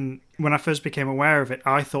again, when I first became aware of it,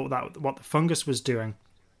 I thought that what the fungus was doing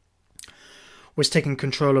was taking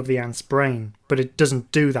control of the ant's brain. But it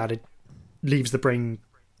doesn't do that. It leaves the brain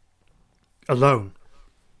alone.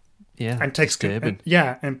 Yeah, and takes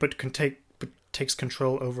but takes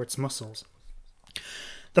control over its muscles.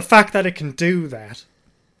 The fact that it can do that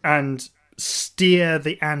and steer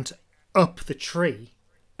the ant up the tree.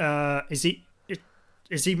 Is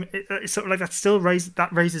sort of like that still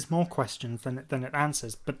raises more questions than it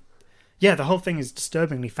answers. But yeah, the whole thing is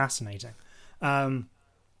disturbingly fascinating.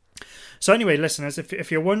 So anyway, listeners,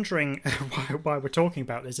 if you're wondering why we're talking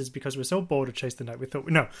about this, is because we're so bored of Chase the Night. We thought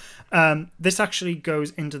this actually goes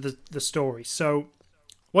into the story. So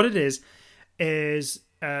what it is there's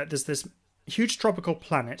this huge tropical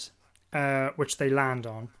planet which they land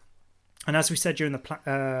on, and as we said during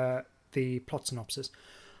the plot synopsis,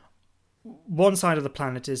 one side of the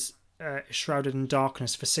planet is shrouded in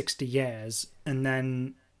darkness for 60 years, and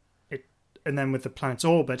then with the planet's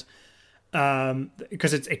orbit,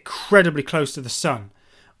 because it's incredibly close to the sun,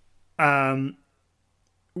 when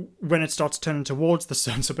it starts turning towards the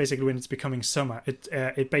sun, so basically when it's becoming summer,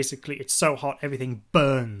 it's so hot everything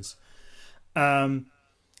burns. And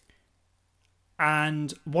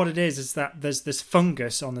what it is that there's this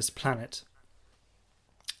fungus on this planet,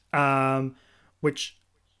 which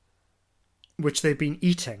they've been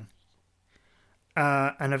eating,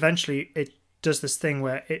 and eventually it does this thing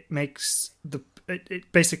where it makes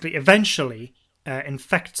it basically eventually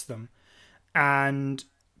infects them and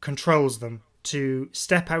controls them to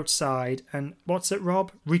step outside and, what's it,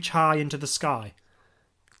 Rob? Reach high into the sky.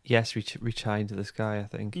 Yes, reach high into the sky, I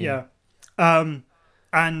think. Yeah.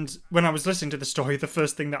 And when I was listening to the story, the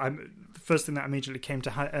first thing that immediately came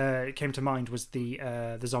to mind was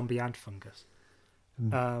the zombie ant fungus.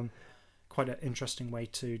 Quite an interesting way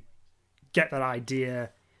to get that idea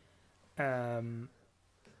and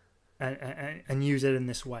use it in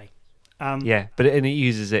this way. Yeah, but it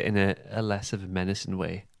uses it in a less of a menacing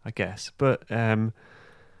way, I guess. But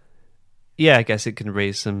yeah, I guess it can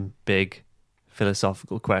raise some big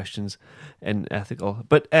philosophical questions and ethical.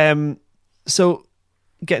 But so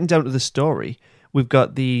getting down to the story, we've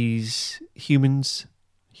got these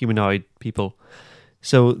humanoid people.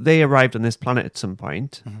 So they arrived on this planet at some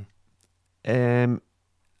point. Mm-hmm.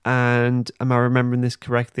 And am I remembering this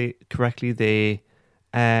correctly? They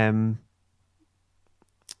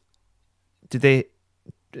did they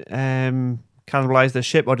cannibalize their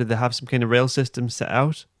ship, or did they have some kind of rail system set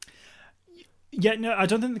out? Yeah, no, I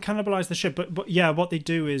don't think they cannibalize the ship, but yeah, what they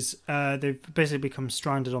do is they've basically become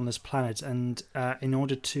stranded on this planet, and in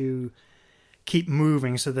order to keep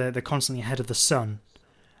moving, so they're constantly ahead of the sun,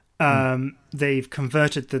 they've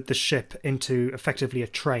converted the ship into effectively a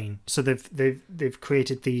train. So they've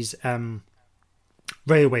created these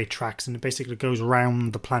railway tracks, and it basically goes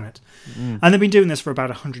around the planet. And they've been doing this for about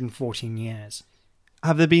 114 years.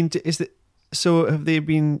 Have they been? Have they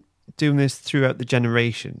been doing this throughout the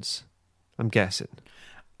generations? I'm guessing.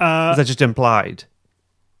 Is that just implied?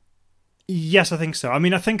 Yes, I think so. I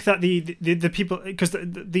mean, I think that the people, because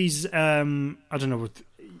these I don't know,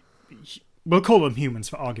 we'll call them humans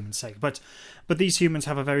for argument's sake, but these humans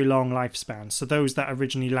have a very long lifespan. So those that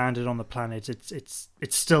originally landed on the planet, it's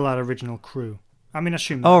still that original crew. I mean, I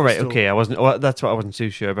assume. Oh right, okay. I wasn't. Well, that's what I wasn't too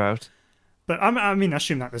sure about. But I mean, I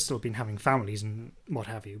assume that they've still been having families and what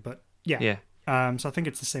have you. But yeah. So I think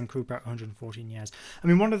it's the same crew for about 114 years. I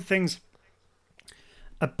mean, one of the things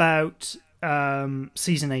about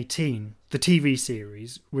season 18, the TV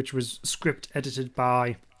series, which was script edited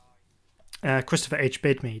by Christopher H.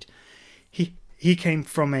 Bidmead, he came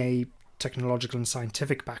from a technological and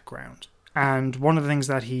scientific background, and one of the things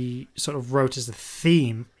that he sort of wrote as a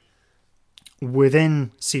theme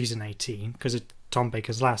within season 18, because it's Tom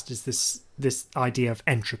Baker's last, is this idea of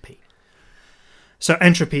entropy. So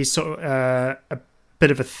entropy is sort of a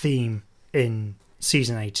bit of a theme in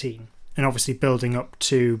season 18, and obviously building up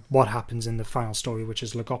to what happens in the final story, which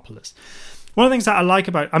is Logopolis. One of the things that I like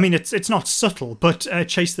about, I mean, it's not subtle, but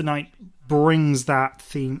Chase the Night brings that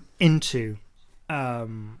theme into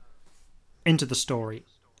the story.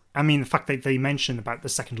 I mean, the fact that they mention about the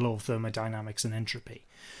second law of thermodynamics and entropy.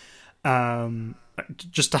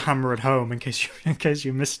 Just to hammer it home in case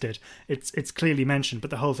you missed it, it's clearly mentioned, but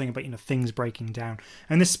the whole thing about things breaking down,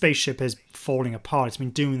 and this spaceship is falling apart. It's been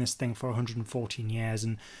doing this thing for 114 years,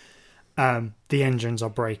 and the engines are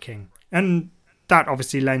breaking, and that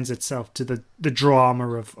obviously lends itself to the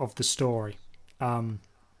drama of the story.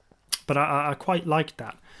 But I quite like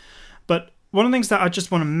that. But one of the things that I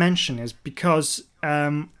just want to mention is, because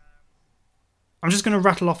I'm just going to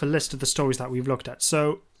rattle off a list of the stories that we've looked at.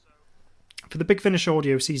 So for the Big Finish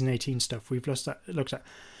Audio Season 18 stuff, we've looked at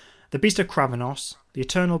The Beast of Kravenos, The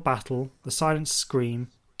Eternal Battle, The Silent Scream,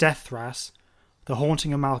 Death Thras, The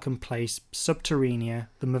Haunting of Malcolm Place, Subterranea,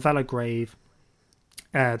 The Mavella Grave,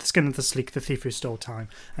 The Skin of the Sleek, The Thief Who Stole Time,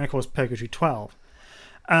 and of course Purgatory 12.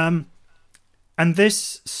 And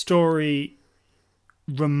this story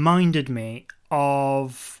reminded me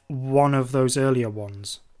of one of those earlier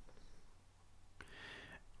ones.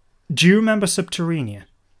 Do you remember Subterranea?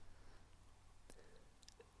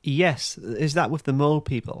 Yes. Is that with the mole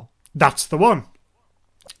people? That's the one.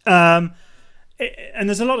 And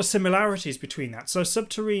there's a lot of similarities between that. So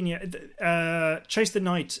Subterranea, Chase the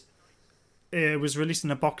Night was released in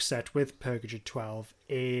a box set with Purgatory 12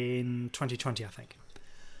 in 2020, I think.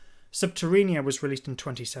 Subterranea was released in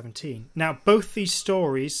 2017. Now, both these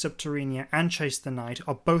stories, Subterranea and Chase the Night,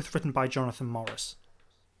 are both written by Jonathan Morris.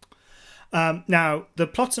 Now, the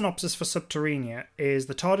plot synopsis for Subterranea is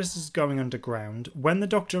the TARDIS is going underground. When the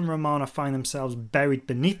Doctor and Romana find themselves buried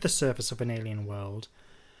beneath the surface of an alien world,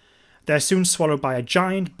 they're soon swallowed by a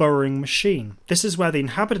giant burrowing machine. This is where the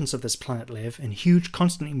inhabitants of this planet live, in huge,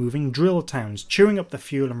 constantly moving drill towns, chewing up the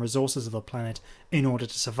fuel and resources of the planet in order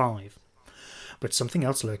to survive. But something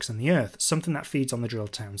else lurks in the earth, something that feeds on the drill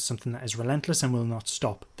towns, something that is relentless and will not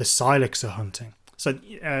stop. The Silex are hunting. So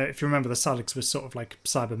if you remember, the Silex was sort of like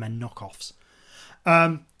Cybermen knockoffs.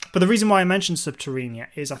 But the reason why I mentioned Subterranea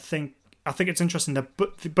is I think I think it's interesting that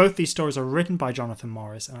both these stories are written by Jonathan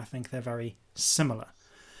Morris, and I think they're very similar.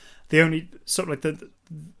 The only sort of like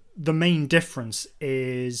the main difference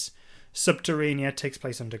is Subterranea takes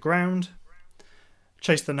place underground.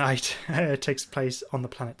 Chase the Night takes place on the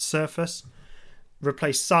planet's surface.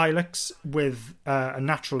 Replace Silex with a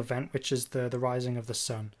natural event, which is the rising of the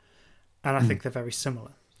sun, and I think they're very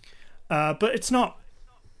similar. But it's not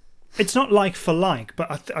like for like.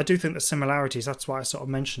 But I do think the similarities. That's why I sort of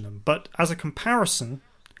mention them. But as a comparison,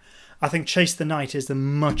 I think Chase the Night is the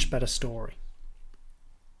much better story.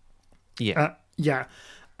 Yeah. Yeah.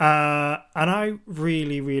 And I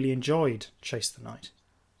really, really enjoyed Chase the Night.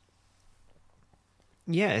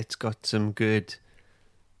 Yeah, it's got some good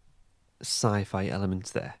sci-fi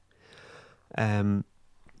elements there.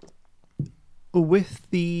 With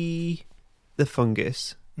the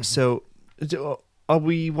fungus, so are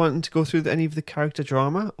we wanting to go through any of the character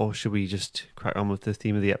drama, or should we just crack on with the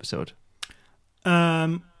theme of the episode? We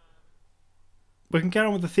can get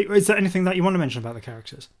on with the theme. Is there anything that you want to mention about the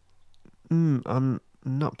characters?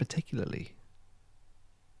 Not particularly.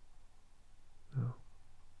 Oh.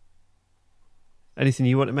 Anything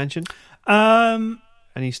you want to mention?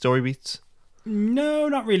 Any story beats? No,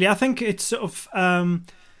 not really. I think it's sort of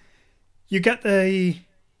you get the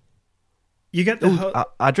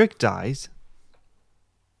Adric dies.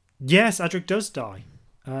 Yes, Adric does die.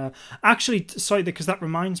 Actually, sorry, because that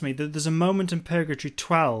reminds me that there's a moment in Purgatory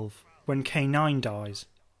 12 when K9 dies.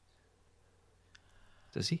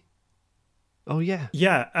 Does he? Oh, yeah.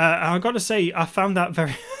 Yeah, I got to say, I found that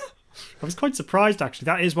very... I was quite surprised, actually.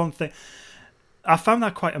 That is one thing. I found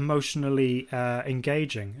that quite emotionally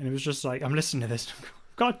engaging. And it was just like, I'm listening to this, I've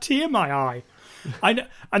got a tear in my eye. I know,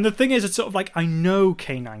 and the thing is, it's sort of like, I know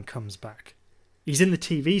K9 comes back. He's in the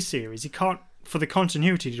TV series. He can't, for the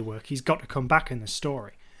continuity to work, he's got to come back in the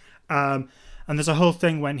story. And there's a whole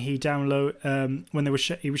thing when he when they were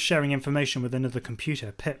he was sharing information with another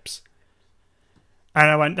computer, Pips. And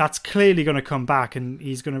I went, that's clearly going to come back, and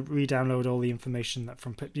he's going to re-download all the information that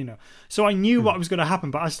from Pip, So I knew what was going to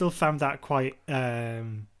happen, but I still found that quite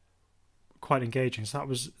engaging. So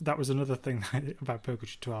that was another thing about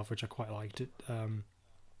Purgatory 12, which I quite liked it.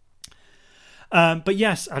 But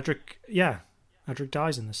yes, Adric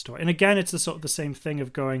dies in this story, and again, it's the sort of the same thing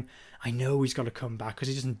of going, I know he's got to come back because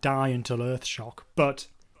he doesn't die until Earthshock, but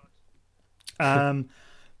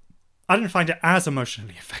I didn't find it as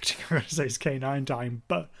emotionally affecting as K9 dying,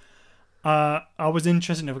 but I was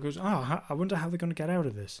interested in it because, I wonder how they're going to get out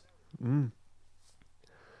of this.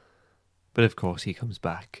 But of course, he comes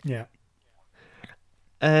back. Yeah.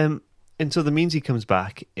 And so the means he comes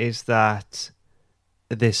back is that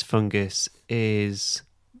this fungus is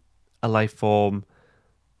a life form,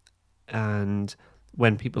 and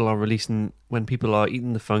when people are eating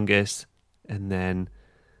the fungus and then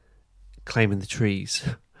climbing the trees,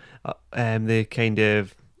 they kind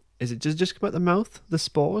of, is it just come out the mouth, the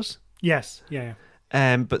spores? Yes, yeah.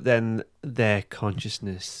 But then their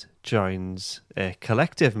consciousness joins a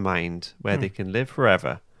collective mind where they can live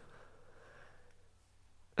forever.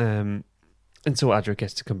 And so Adric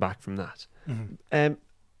gets to come back from that. Mm-hmm.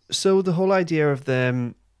 So the whole idea of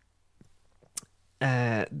them,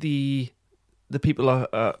 the people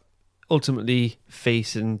are ultimately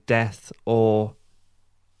facing death or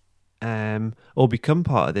become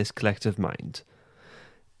part of this collective mind.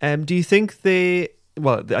 Do you think I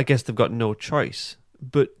guess they've got no choice,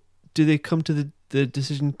 but do they come to the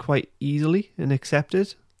decision quite easily and accept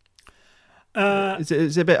it? Is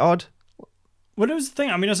it a bit odd? Well, it was the thing.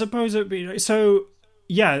 I mean, I suppose it would be... So,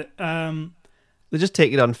 yeah. They just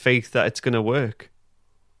take it on faith that it's going to work.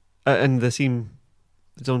 And they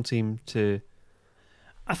don't seem to...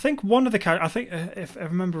 I think one of the characters... I think, if I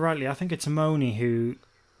remember rightly, I think it's Moni who...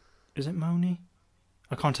 Is it Moni?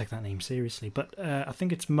 I can't take that name seriously, but I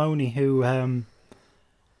think it's Moni who...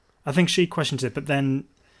 I think she questions it, but then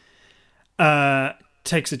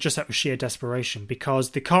takes it just out of sheer desperation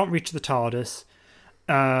because they can't reach the TARDIS.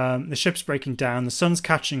 The ship's breaking down, the sun's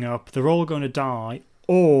catching up, they're all going to die,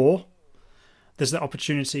 or there's the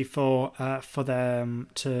opportunity for them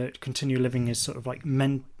to continue living as sort of like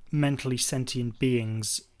mentally sentient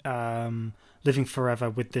beings, living forever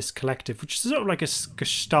with this collective, which is sort of like a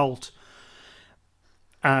gestalt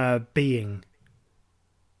being.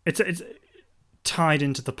 It's tied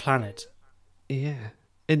into the planet. Yeah,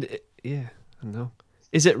 and I don't know.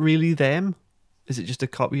 Is it really them? Is it just a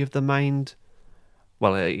copy of the mind?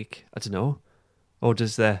 Well, I don't know. Or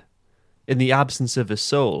does in the absence of a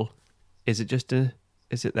soul, is it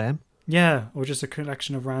them? Yeah, or just a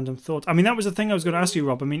collection of random thoughts. I mean, that was the thing I was going to ask you,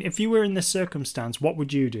 Rob. I mean, if you were in this circumstance, what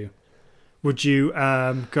would you do? Would you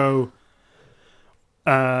go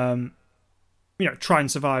try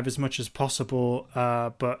and survive as much as possible,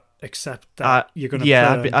 but accept that you're going to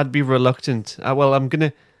burn. I'd be reluctant. Well, I'm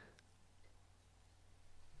gonna.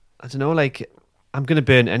 I don't know. Like, I'm gonna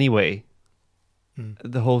burn anyway.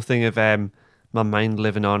 The whole thing of my mind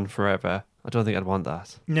living on forever. I don't think I'd want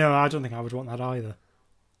that. No, I don't think I would want that either.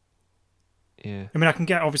 Yeah. I mean, I can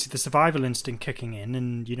get obviously the survival instinct kicking in,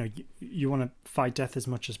 and you want to fight death as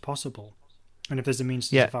much as possible, and if there's a means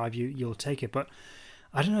to survive, you'll take it. But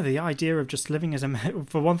I don't know, the idea of just living as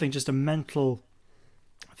for one thing, just a mental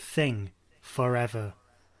thing forever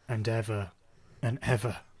and ever and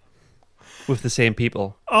ever With the same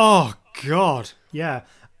people. Oh God, yeah,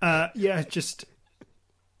 just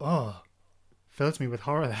fills me with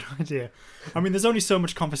horror, that idea. I mean, there's only so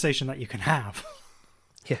much conversation that you can have.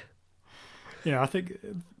 Yeah. I think,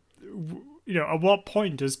 at what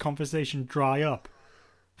point does conversation dry up?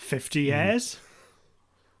 50 years?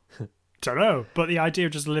 Don't know. But the idea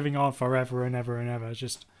of just living on forever and ever and ever,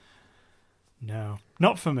 just, no.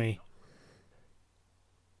 Not for me.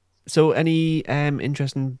 So, any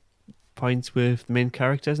interesting points with the main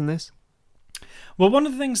characters in this? Well, one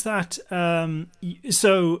of the things that...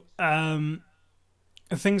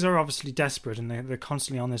 things are obviously desperate, and they're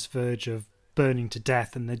constantly on this verge of burning to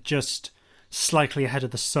death, and they're just slightly ahead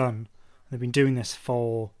of the sun. They've been doing this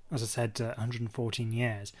for, as I said, 114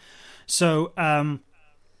 years. So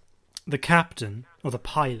the captain, or the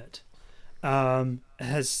pilot,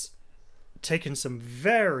 has taken some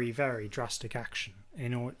very, very drastic action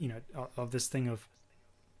of this thing of,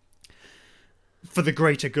 for the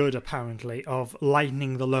greater good, apparently, of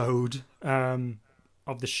lightening the load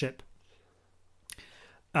of the ship,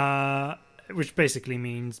 which basically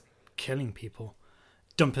means killing people,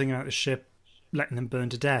 dumping them out the ship, letting them burn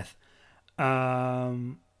to death,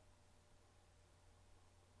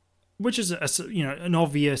 which is an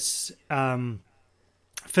obvious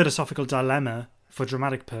philosophical dilemma for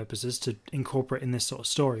dramatic purposes to incorporate in this sort of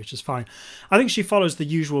story, which is fine. I think she follows the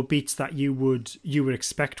usual beats that you would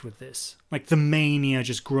expect with this. Like, the mania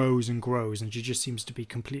just grows and grows, and she just seems to be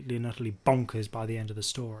completely and utterly bonkers by the end of the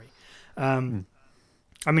story.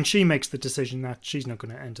 I mean, she makes the decision that she's not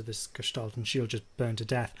going to enter this gestalt and she'll just burn to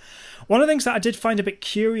death. One of the things that I did find a bit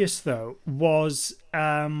curious, though, was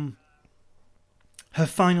her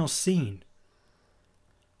final scene.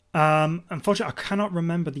 Unfortunately, I cannot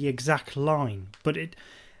remember the exact line, but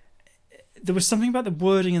there was something about the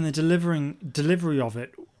wording and the delivery of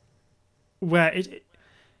it where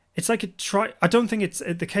it's like I don't think it's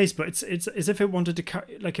the case, but it's as if it wanted to,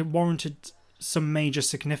 like, it warranted some major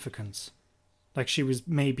significance. Like, she was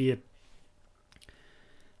maybe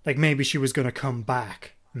she was going to come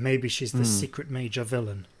back. Maybe she's the secret major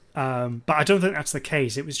villain. But I don't think that's the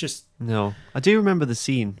case. It was just... No. I do remember the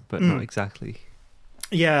scene, but not exactly.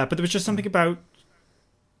 Yeah, but there was just something about...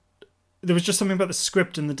 There was just something about the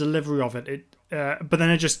script and the delivery of it. But then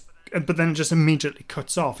it just immediately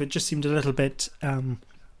cuts off. It just seemed a little bit...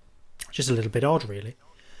 just a little bit odd, really.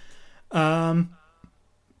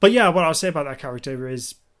 But yeah, what I'll say about that character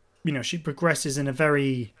is... she progresses in a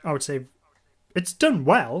very, I would say, it's done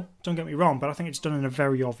well, don't get me wrong, but I think it's done in a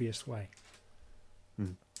very obvious way.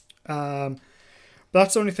 But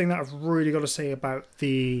that's the only thing that I've really got to say about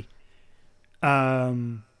the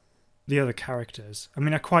other characters. I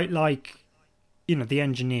mean, I quite like, the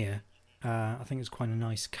engineer. I think it's quite a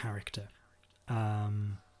nice character.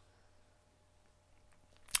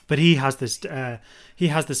 But he has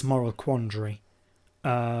this moral quandary,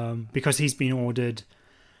 because he's been ordered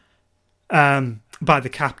by the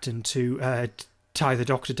captain to tie the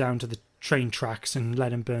doctor down to the train tracks and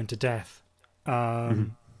let him burn to death.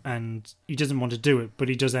 And he doesn't want to do it, but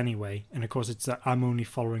he does anyway. And of course, it's that I'm only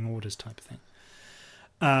following orders type of thing.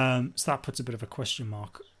 So that puts a bit of a question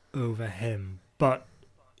mark over him. But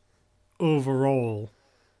overall,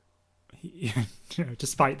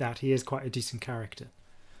 despite that, he is quite a decent character.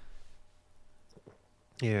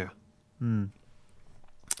 Yeah. How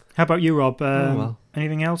about you, Rob? Well.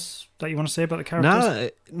 Anything else that you want to say about the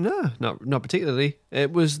characters? No, not particularly.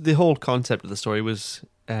 It was the whole concept of the story was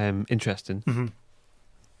interesting.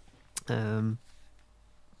 So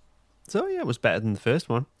yeah, it was better than the first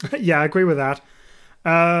one. Yeah, I agree with that.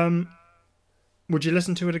 Would you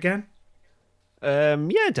listen to it again?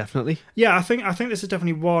 Yeah, definitely. Yeah, I think this is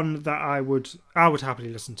definitely one that I would happily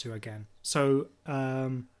listen to again. So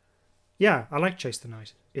yeah, I like Chase the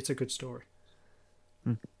Night. It's a good story.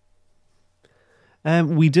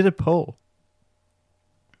 We did a poll.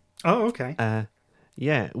 Oh, okay.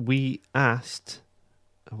 Yeah, we asked...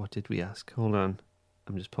 What did we ask? Hold on.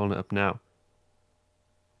 I'm just pulling it up now.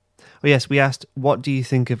 Oh, yes, we asked, what do you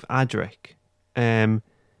think of Adric?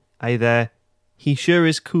 Either he sure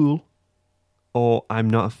is cool, or I'm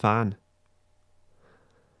not a fan.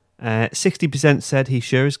 60% said he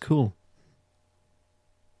sure is cool.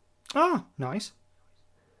 Ah, nice.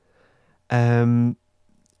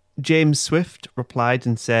 James Swift replied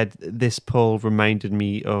and said, this poll reminded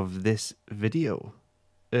me of this video.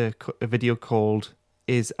 A video called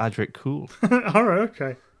Is Adric Cool? All right,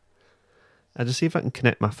 okay. I'll just see if I can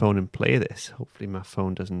connect my phone and play this. Hopefully my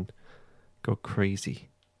phone doesn't go crazy.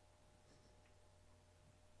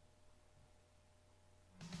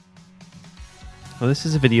 Well, this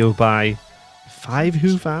is a video by 5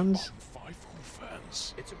 Who fans.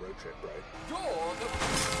 It's a road trip, bro.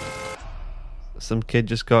 Some kid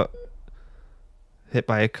just got hit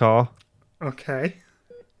by a car. Okay.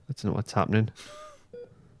 I don't know what's happening.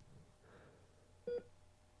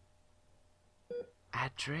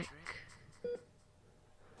 Adric?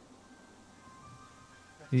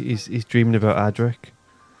 He's dreaming about Adric.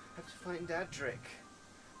 Have to find Adric.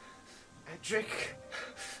 Adric?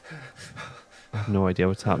 I have no idea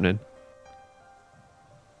what's happening.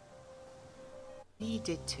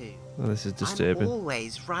 Needed to. Oh, this is disturbing. I'm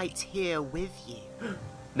always right here with you.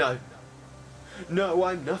 No. No,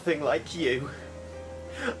 I'm nothing like you.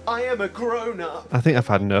 I am a grown-up. I think I've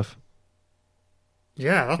had enough.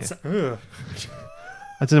 Yeah, that's... Ugh.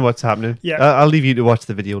 I don't know what's happening. Yeah. I'll leave you to watch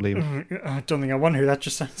the video, Liam. I don't think I want to. That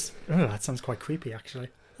just sounds... that sounds quite creepy, actually.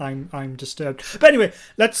 I'm disturbed. But anyway,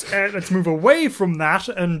 let's move away from that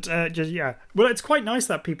and just Well, it's quite nice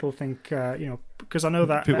that people think because I know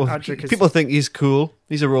that Adric is... People think he's cool.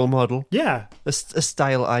 He's a role model. Yeah, a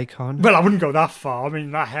style icon. Well, I wouldn't go that far. I mean,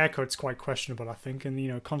 that haircut's quite questionable, I think,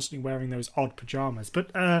 and constantly wearing those odd pajamas.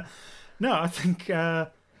 But no, I think I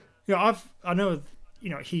know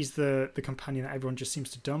he's the companion that everyone just seems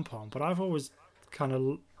to dump on. But I've always kind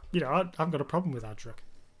of I haven't got a problem with Adric.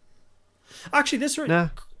 Actually, this Nah.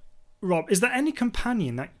 Rob, is there any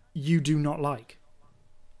companion that you do not like?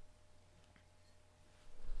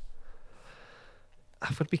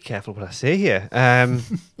 I've got to be careful what I say here.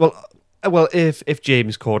 Well, if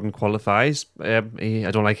James Corden qualifies, I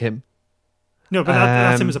don't like him. No, but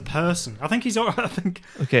that's him as a person. I think he's. I think.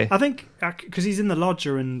 Okay. I think because he's in the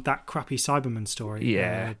Lodger and that crappy Cyberman story.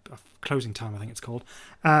 Yeah. Closing Time, I think it's called.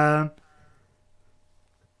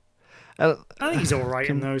 I think he's all right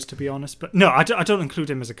in those, to be honest. But no, I don't include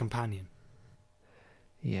him as a companion.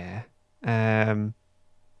 Yeah. Do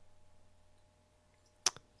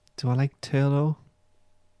I like Turlo?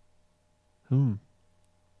 I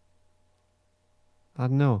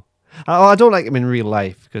don't know. I don't like him in real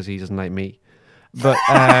life because he doesn't like me. But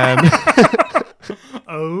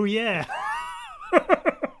oh yeah.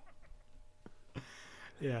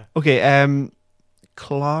 Yeah. Okay.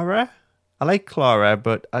 Clara. I like Clara,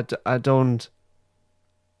 but I don't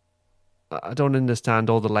understand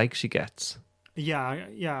all the likes she gets. Yeah,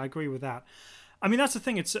 I agree with that. I mean, that's the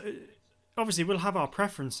thing. It's obviously we'll have our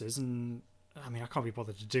preferences, and I mean, I can't be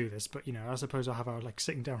bothered to do this, but I suppose I'll have our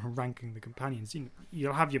sitting down and ranking the companions.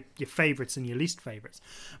 You'll have your favourites and your least favourites,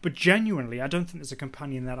 but genuinely, I don't think there's a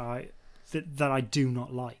companion that I do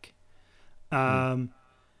not like.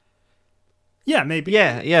 Yeah, maybe.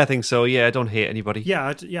 Yeah, I think so. Yeah, I don't hate anybody.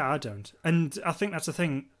 Yeah, I don't. And I think that's the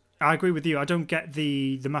thing. I agree with you. I don't get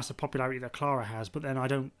the massive popularity that Clara has, but then I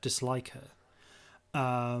don't dislike her.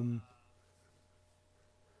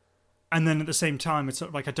 And then at the same time, it's sort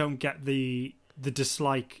of like I don't get the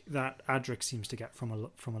dislike that Adric seems to get from a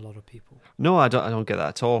lot of people. No, I don't get that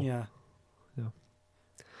at all. Yeah. No.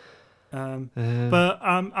 But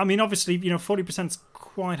I mean, obviously, 40%'s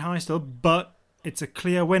quite high still, but it's a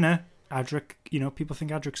clear winner. Adric, people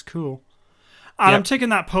think Adric's cool. And I'm taking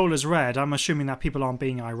that poll as read. I'm assuming that people aren't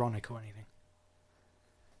being ironic or anything.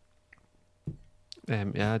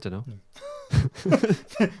 Yeah, I don't know.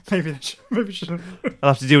 maybe should. I'll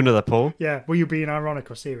have to do another poll. Yeah, were you being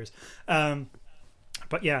ironic or serious? But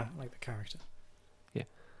yeah, I like the character. Yeah.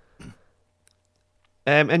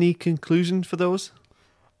 Any conclusion for those?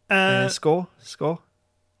 Score. What's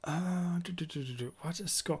a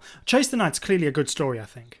score? Chase the Night's clearly a good story. I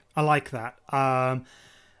think I like that. I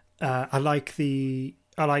like the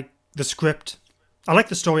script. I like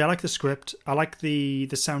the story. I like the script. I like the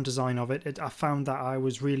sound design of it. I found that I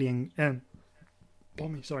was really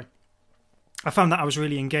I found that I was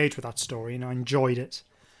really engaged with that story, and I enjoyed it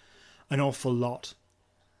an awful lot.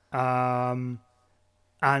 And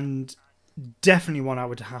definitely one I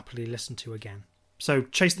would happily listen to again. So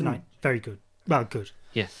Chase the Night, very good. Well, good.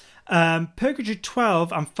 Yes. Purgatory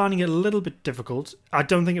 12, I'm finding it a little bit difficult. I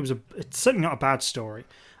don't think it's certainly not a bad story.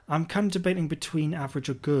 I'm kind of debating between average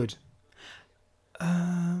or good.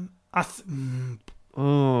 It's on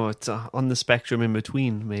the spectrum in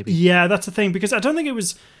between, maybe. Yeah, that's the thing, because I don't think it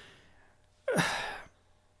was...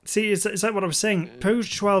 See, it's like what I was saying. Purgatory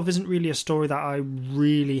 12 isn't really a story that I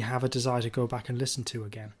really have a desire to go back and listen to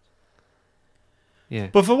again. Yeah.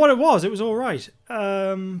 But for what it was all right.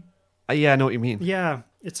 Yeah, I know what you mean. Yeah,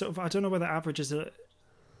 it's sort of. I don't know whether average is a.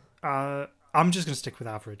 I'm just going to stick with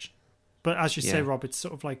average. But as you say, Rob, it's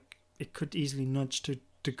sort of like it could easily nudge to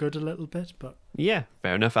good a little bit. But yeah,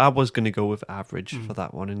 fair enough. I was going to go with average for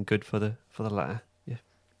that one and good for the latter. Yeah.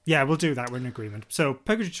 Yeah, we'll do that. We're in agreement. So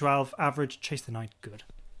Purgatory 12, average. Chase the Night, good.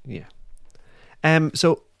 Yeah.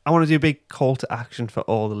 So I want to do a big call to action for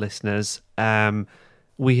all the listeners.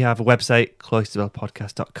 We have a website,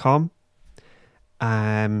 cloisterbellpodcast.com.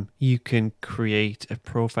 You can create a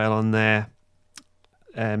profile on there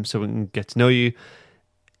so we can get to know you.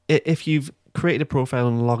 If you've created a profile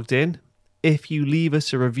and logged in, if you leave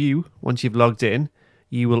us a review once you've logged in,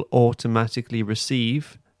 you will automatically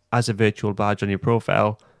receive, as a virtual badge on your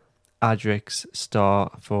profile, Adric's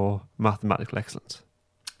star for mathematical excellence.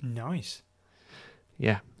 Nice.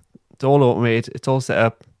 Yeah. It's all automated. It's all set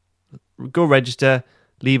up. Go register,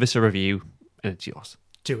 leave us a review, and it's yours.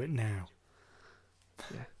 Do it now.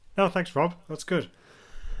 Yeah. Oh, thanks, Rob. That's good.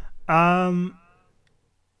 What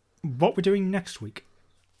we're doing next week?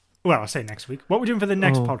 Well, I say next week. What we're doing for the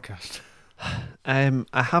next podcast? I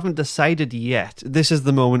haven't decided yet. This is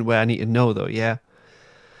the moment where I need to know, though. Yeah.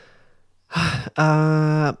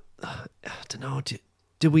 I don't know.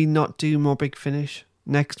 Do we not do more Big Finish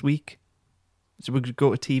next week? So we could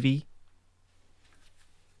go to TV.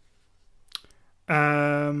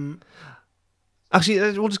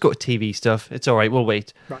 Actually, we'll just go to TV stuff. It's all right. We'll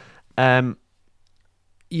wait. Right.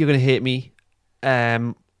 You're gonna hate me.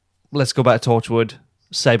 Let's go back to Torchwood.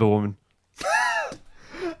 Cyberwoman.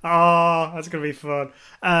 Oh, that's going to be fun.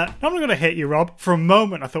 I'm not going to hate you, Rob. For a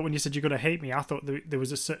moment, I thought when you said you're going to hate me, I thought there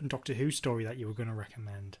was a certain Doctor Who story that you were going to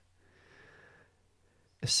recommend.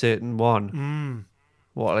 A certain one?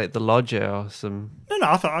 What, like The Lodger or some... No,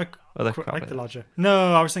 I thought I other quite crap like like The that? Lodger.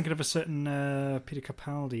 No, I was thinking of a certain Peter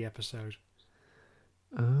Capaldi episode.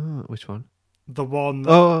 Oh, which one? The one...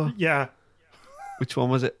 That, Oh, yeah. which one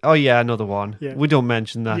was it? Oh, yeah, another one. Yeah. We don't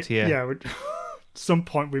mention that here. Yeah, at some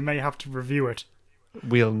point we may have to review it.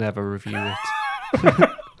 We'll never review it.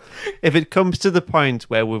 If it comes to the point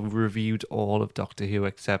where we've reviewed all of Doctor Who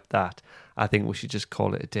except that, I think we should just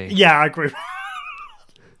call it a day. Yeah, I agree.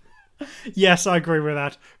 Yes, I agree with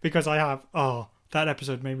that, because I have... Oh, that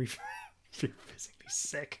episode made me feel physically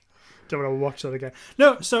sick. Don't want to watch that again.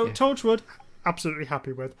 No, so Torchwood, absolutely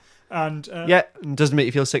happy with. And Yeah, doesn't make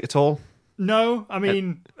you feel sick at all. no, I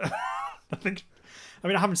mean...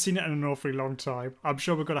 I haven't seen it in an awfully long time. I'm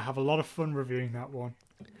sure we're going to have a lot of fun reviewing that one.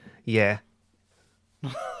 Yeah.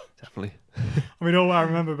 Definitely. I mean, all I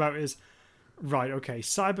remember about it is... Right, okay,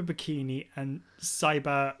 Cyber Bikini and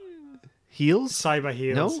Cyber Heels?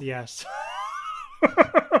 Heels, No? yes.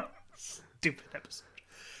 Stupid episode.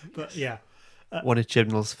 But yeah. One of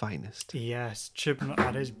Chibnall's finest. Yes, Chibnall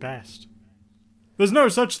at his best. There's no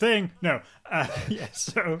such thing. No.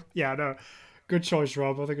 No. Good choice,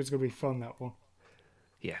 Rob. I think it's going to be fun, that one.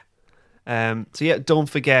 Yeah. So yeah, don't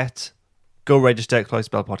forget, go register at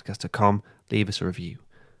cloisterbellpodcast.com. Leave us a review.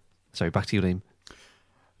 Sorry, back to you, Liam.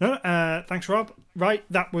 No, thanks, Rob. Right,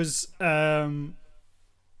 that was it,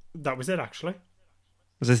 actually.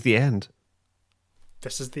 Was this the end?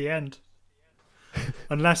 This is the end.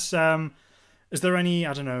 Unless, is there any,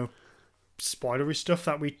 I don't know, spoilery stuff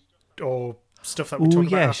that we talk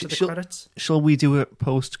about after the credits? Shall we do a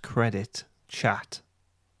post-credit chat?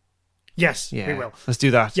 Yes, Yeah, we will. let's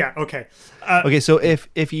do that. Yeah, okay. Okay, so if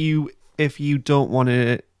you don't want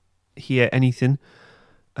to hear anything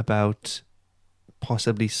about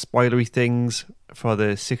possibly spoilery things for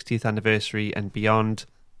the 60th anniversary and beyond,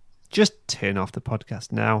 just turn off the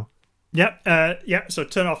podcast now. So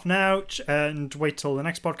turn off now and wait till the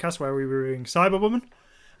next podcast where we're reviewing Cyberwoman.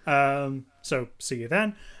 So see you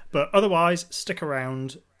then. But otherwise, stick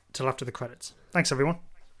around till after the credits. Thanks, everyone.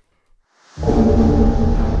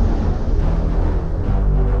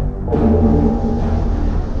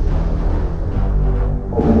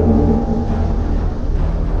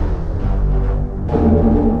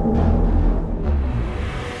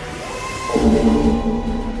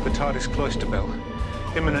 The TARDIS Cloister bell.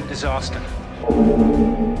 Imminent disaster.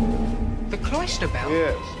 The Cloister bell?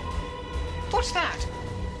 Yes. What's that?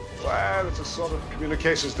 Well, it's a sort of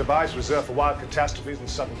communications device reserved for wild catastrophes and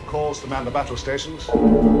sudden calls to man the battle stations.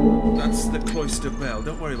 That's the Cloister bell.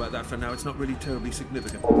 Don't worry about that for now. It's not really terribly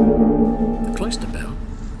significant. The Cloister bell?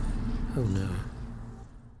 Oh no.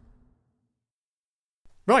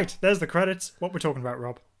 Right, there's the credits. What we're talking about,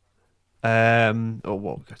 Rob? What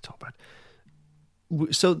we're going to talk about?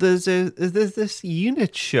 So there's this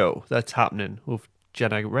unit show that's happening with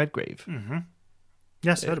Jedi Redgrave. Mm-hmm.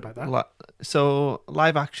 Yes, I heard about that. So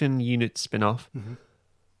live action unit spin-off. Mm-hmm.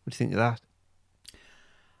 What do you think of that?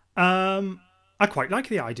 I quite like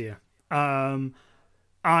the idea.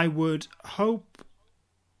 I would hope.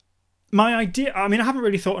 My idea. I mean, I haven't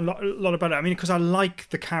really thought a lot about it. I mean, because I like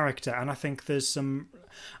the character, and I think there's some.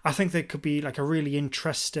 I think there could be like a really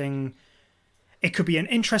interesting. It could be an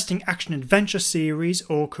interesting action adventure series,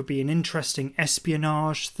 or could be an interesting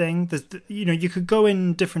espionage thing. You could go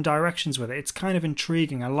in different directions with it. It's kind of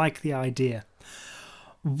intriguing. I like the idea.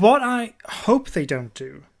 What I hope they don't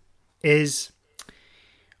do is,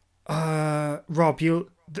 Rob,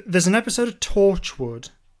 there's an episode of Torchwood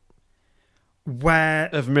where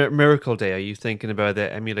Of Miracle Day. Are you thinking about they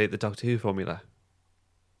emulate the Doctor Who formula?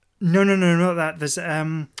 No, not that. There's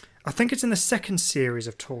I think it's in the second series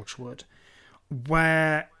of Torchwood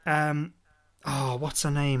where what's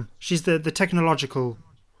her name? She's the technological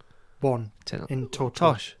one in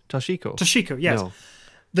Torchwood. Toshiko, yes. No.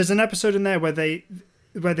 There's an episode in there where they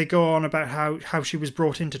go on about how she was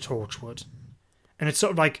brought into Torchwood, and it's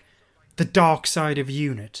sort of like the dark side of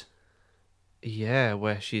UNIT. Yeah,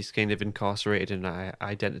 where she's kind of incarcerated and her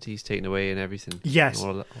identity's taken away and everything. Yes. And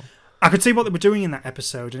all of that. I could see what they were doing in that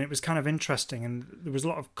episode, and it was kind of interesting, and there was a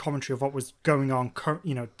lot of commentary of what was going on,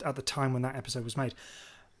 at the time when that episode was made.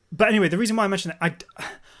 But anyway, the reason why I mentioned it,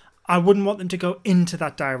 I wouldn't want them to go into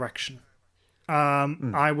that direction.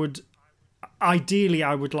 I would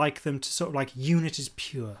like them to sort of like UNIT is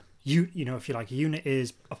pure. If you like, UNIT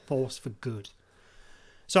is a force for good.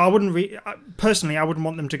 So I wouldn't personally, I wouldn't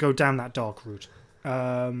want them to go down that dark route.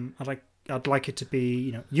 I'd like it to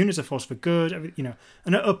be, UNIT's a force for good, an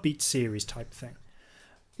upbeat series type thing.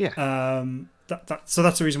 Yeah. So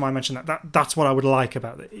that's the reason why I mentioned that. That's what I would like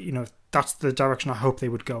about it. That's the direction I hope they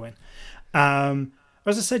would go in.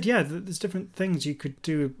 As I said, yeah, there's different things you could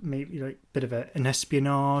do. Maybe like a bit of an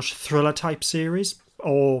espionage thriller type series,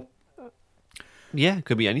 or yeah, it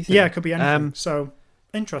could be anything. Yeah, it could be anything. So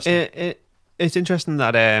interesting. It's interesting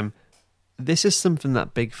that this is something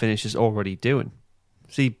that Big Finish is already doing.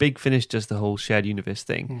 See, Big Finish does the whole shared universe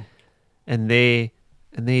thing, and they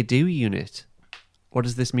do UNIT. What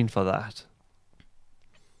does this mean for that?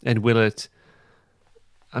 And will it?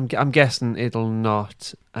 I'm guessing it'll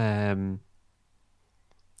not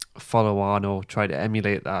follow on or try to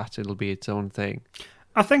emulate that. It'll be its own thing.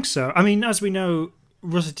 I think so. I mean, as we know,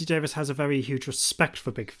 Russell T Davies has a very huge respect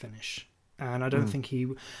for Big Finish, and I don't think he.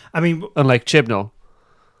 I mean, unlike Chibnall.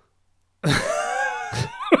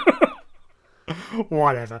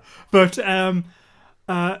 Whatever, but so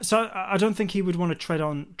I don't think he would want to tread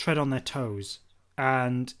on their toes,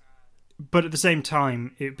 but at the same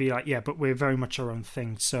time it'd be like, yeah, but we're very much our own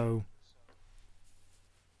thing, so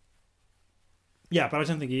yeah. But I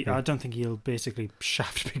don't think he'll basically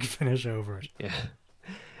shaft Big Finish over it.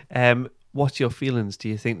 Yeah. What's your feelings? Do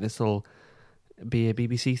you think this will be a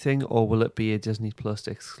BBC thing, or will it be a Disney Plus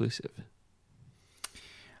exclusive?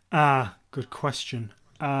 Good question.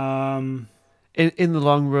 In the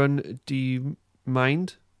long run, do you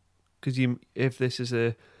mind? Because if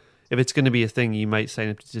it's going to be a thing, you might sign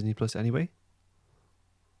up to Disney Plus anyway.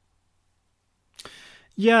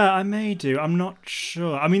 Yeah, I may do. I'm not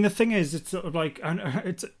sure. I mean, the thing is, it's sort of like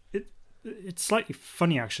it's slightly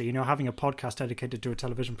funny actually. Having a podcast dedicated to a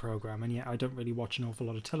television program, and yet I don't really watch an awful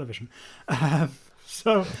lot of television.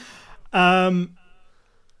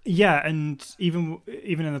 Yeah, and even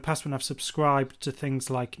in the past when I've subscribed to things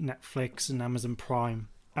like Netflix and Amazon Prime,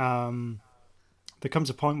 there comes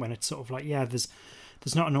a point when it's sort of like, yeah, there's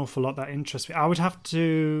not an awful lot that interests me. I would have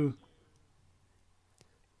to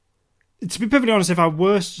be perfectly honest, if I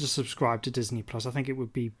were to subscribe to Disney Plus, I think it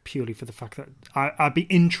would be purely for the fact that I'd be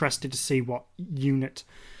interested to see what UNIT,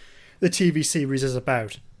 the TV series, is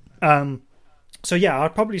about. So yeah,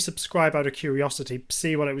 I'd probably subscribe out of curiosity,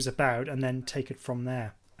 see what it was about, and then take it from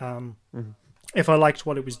there. If I liked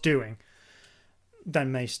what it was doing,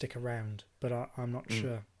 then may stick around, but I'm not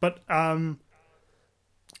sure. But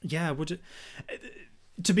yeah,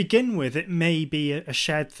 to begin with, it may be a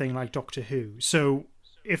shared thing like Doctor Who. So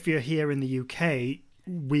if you're here in the UK,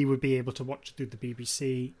 we would be able to watch through the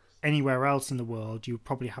BBC. Anywhere else in the world, you would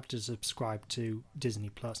probably have to subscribe to Disney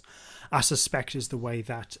Plus. I suspect is the way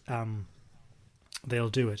that they'll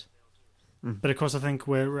do it. But of course, I think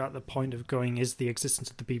we're at the point of going, is the existence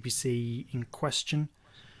of the BBC in question?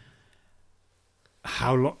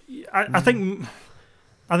 How long? I think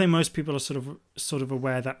most people are sort of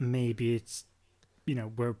aware that maybe it's,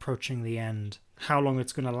 we're approaching the end. How long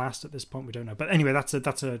it's going to last at this point, we don't know. But anyway, that's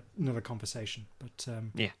another conversation. But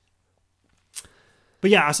yeah. But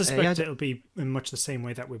yeah, I suspect it'll be in much the same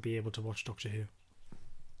way that we'll be able to watch Doctor Who.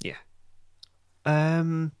 Yeah.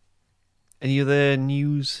 Any other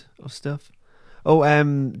news or stuff? Oh,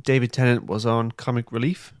 David Tennant was on Comic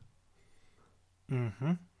Relief.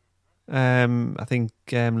 Mm-hmm. I think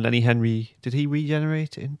Lenny Henry, did he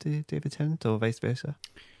regenerate into David Tennant or vice versa?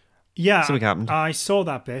 Yeah, something happened. I saw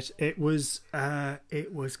that bit. It was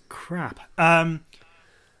crap.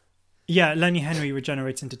 Yeah, Lenny Henry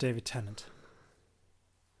regenerates into David Tennant.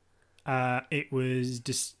 It was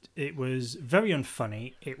very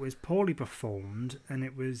unfunny. It was poorly performed, and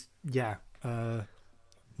it was I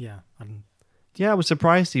was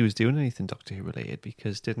surprised he was doing anything Doctor Who related,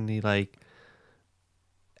 because didn't he, like,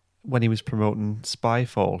 when he was promoting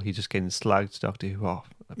Spyfall, he just getting slagged Doctor Who off.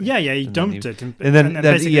 He dumped it, and then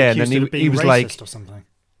basically accused him of being he was racist like, or something.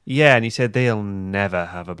 Yeah, and he said they'll never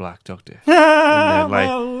have a black Doctor.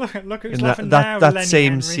 Well, look who's laughing now. That Lenny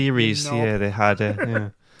same Henry, series, you knob. they had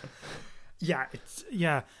a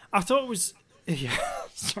I thought it was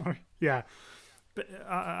sorry, but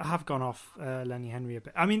I have gone off Lenny Henry a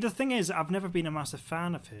bit. I mean, the thing is, I've never been a massive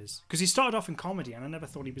fan of his, because he started off in comedy, and I never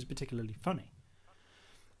thought he was particularly funny,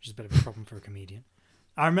 which is a bit of a problem for a comedian.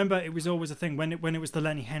 I remember it was always a thing when it was the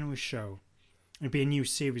Lenny Henry show. It'd be a new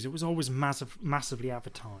series. It was always massively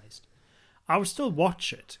advertised. I would still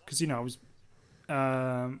watch it because I was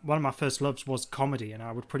one of my first loves was comedy, and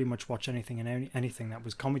I would pretty much watch anything and anything that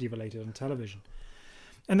was comedy related on television.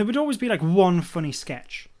 And there would always be like one funny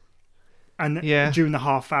sketch, and during the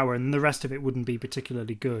half hour, and the rest of it wouldn't be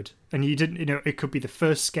particularly good. And you didn't, it could be the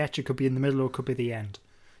first sketch, it could be in the middle, or it could be the end.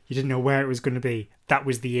 You didn't know where it was going to be. That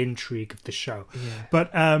was the intrigue of the show. Yeah.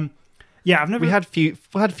 But I've never. We had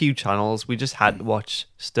few channels. We just had to watch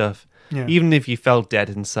stuff, yeah. Even if you felt dead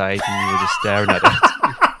inside and you were just staring at it.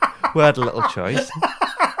 We had a little choice.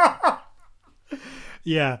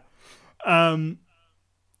 Yeah.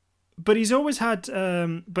 But he's always had.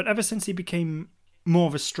 But ever since he became more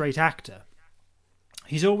of a straight actor,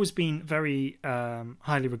 he's always been very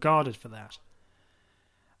highly regarded for that.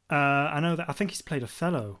 I know that. I think he's played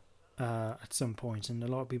Othello at some point, and a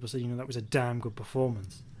lot of people say that was a damn good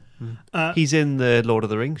performance. He's in the Lord of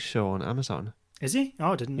the Rings show on Amazon. Is he?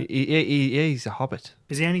 Oh, I didn't know. He's a hobbit.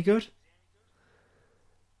 Is he any good?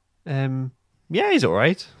 He's all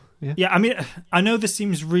right. Yeah, I mean, I know this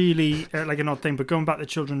seems really like an odd thing, but going back to the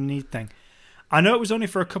Children in Need thing, I know it was only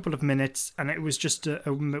for a couple of minutes, and it was just a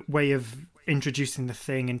way of introducing the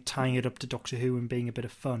thing and tying it up to Doctor Who and being a bit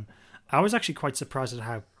of fun. I was actually quite surprised at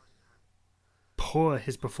how poor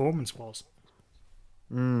his performance was.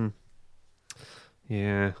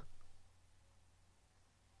 Yeah.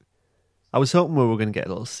 I was hoping we were going to get a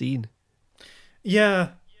little scene.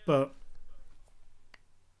 Yeah, but...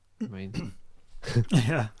 I mean...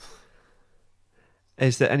 yeah.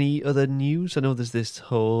 Is there any other news? I know there's this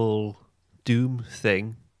whole Doom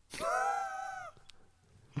thing.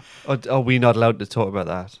 Are we not allowed to talk about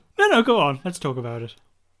that? No, go on. Let's talk about it.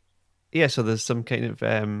 Yeah, so there's some kind of...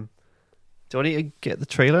 do I need to get the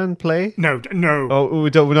trailer and play? No. Oh,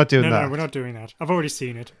 we're not doing that. No, we're not doing that. I've already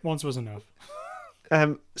seen it. Once was enough.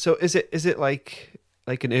 So is it like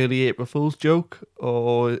an early April Fool's joke,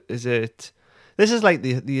 or is it? This is like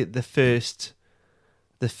the first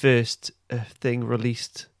thing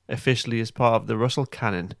released officially as part of the Russell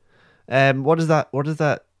canon. What does that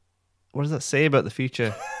say about the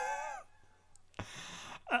future?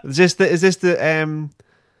 Is this the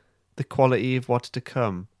quality of what's to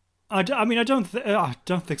come? I don't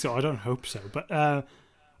think so. I don't hope so. But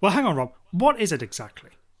well, hang on, Rob. What is it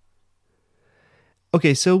exactly?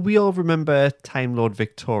 Okay, so we all remember Time Lord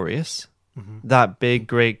Victorious, that big,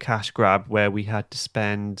 great cash grab where we had to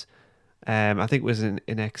spend, I think it was in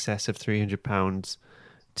excess of £300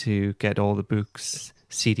 to get all the books,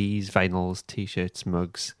 CDs, vinyls, T-shirts,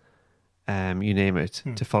 mugs, you name it,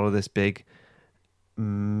 to follow this big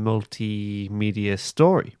multimedia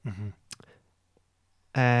story.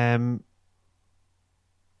 I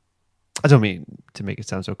don't mean to make it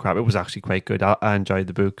sound so crap. It was actually quite good. I enjoyed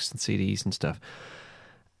the books and CDs and stuff.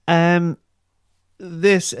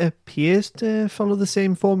 This appears to follow the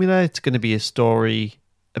same formula. It's going to be a story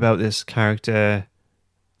about this character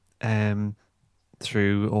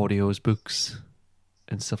through audios, books,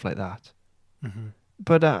 and stuff like that.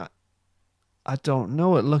 But I don't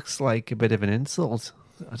know. It looks like a bit of an insult.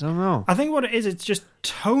 I don't know. I think what it is, it's just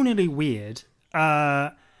tonally weird.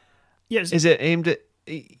 Yes. Is it aimed at...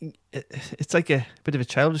 It's like a bit of a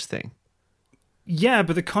childish thing. Yeah,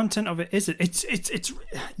 but the content of it isn't. It's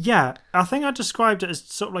yeah. I think I described it as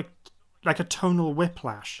sort of like a tonal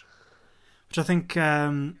whiplash, which I think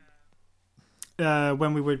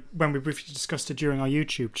when we briefly discussed it during our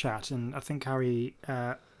YouTube chat, and I think Harry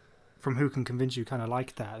from Who Can Convince You kind of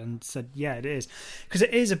liked that and said, yeah, it is, because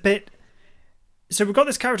it is a bit. So we've got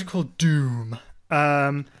this character called Doom,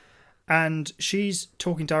 and she's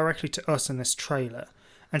talking directly to us in this trailer,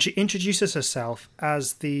 and she introduces herself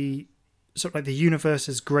as the sort of like the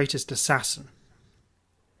universe's greatest assassin.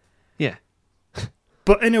 Yeah.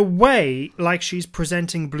 But in a way, like she's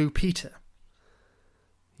presenting Blue Peter.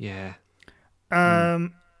 Yeah.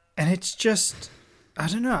 And it's just, I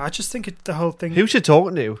don't know. I just think the whole thing. Who's she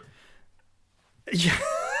talking to? Yeah.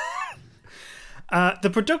 The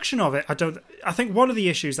production of it, I think one of the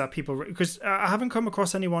issues that people, because I haven't come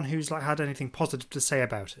across anyone who's like had anything positive to say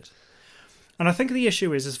about it. And I think the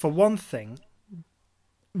issue is for one thing,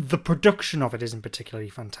 the production of it isn't particularly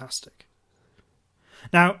fantastic.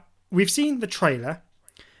 Now, we've seen the trailer.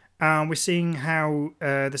 We're seeing how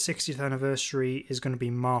the 60th anniversary is going to be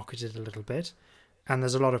marketed a little bit. And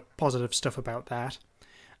there's a lot of positive stuff about that.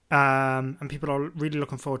 And people are really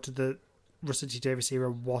looking forward to the Russell T Davies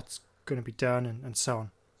era, what's going to be done, and so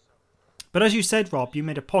on. But as you said, Rob, you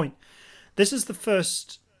made a point. This is the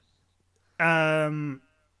first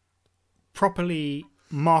properly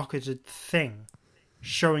marketed thing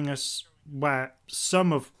showing us where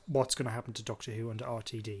some of what's going to happen to Doctor Who under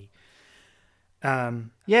RTD.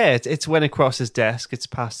 Yeah, it's went across his desk. It's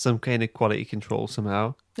passed some kind of quality control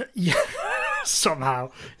somehow. Yeah, somehow.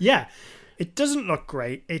 Yeah, it doesn't look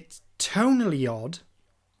great. It's tonally odd.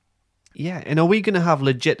 Yeah, and are we going to have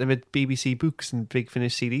legitimate BBC books and Big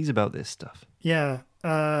Finish CDs about this stuff? Yeah.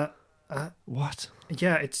 What?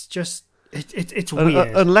 Yeah, it's just it's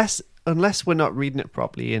weird. Unless we're not reading it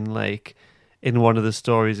properly, in one of the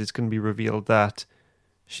stories, it's going to be revealed that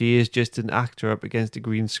she is just an actor up against a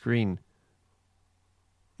green screen.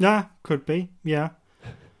 Yeah, could be. Yeah,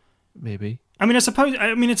 maybe. I mean, it's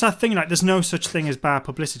a thing. Like, there's no such thing as bad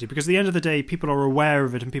publicity, because at the end of the day, people are aware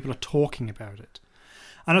of it and people are talking about it.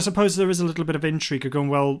 And I suppose there is a little bit of intrigue of going,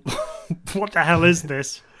 well, what the hell is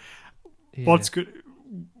this? Yeah. What's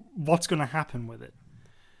going to happen with it?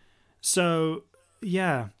 So,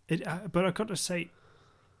 yeah. But I've got to say,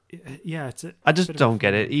 yeah, I just don't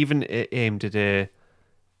get it. Even aimed at a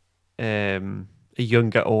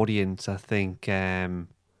younger audience, I think.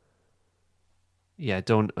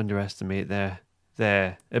 Don't underestimate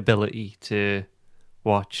their ability to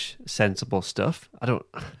watch sensible stuff.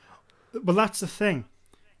 Well, that's the thing.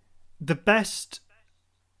 The best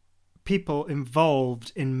people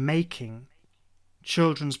involved in making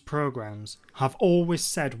children's programs have always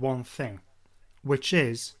said one thing, which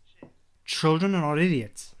is children are not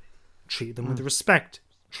idiots. Treat them with respect.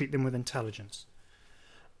 Treat them with intelligence.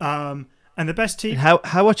 And the best team. How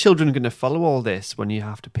are children going to follow all this when you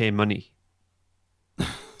have to pay money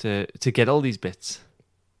to get all these bits?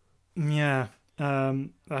 Yeah,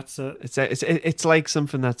 that's a. It's like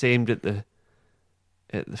something that's aimed at the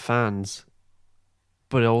fans,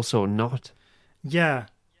 but also not. Yeah,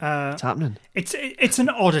 it's happening. It's an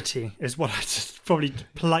oddity, is what I just probably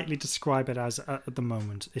politely describe it as at the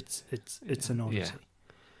moment. It's an oddity. Yeah.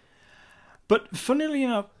 But funnily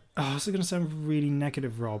enough, this is going to sound really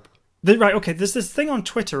negative, Rob. Right, okay. There's this thing on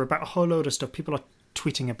Twitter about a whole load of stuff. People are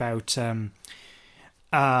tweeting about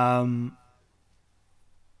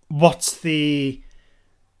what's the,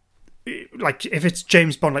 like, if it's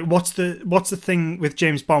James Bond, like what's the thing with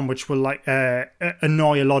James Bond which will like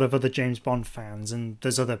annoy a lot of other James Bond fans, and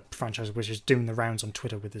there's other franchises which is doing the rounds on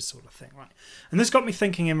Twitter with this sort of thing, right? And this got me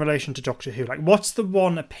thinking in relation to Doctor Who, like, what's the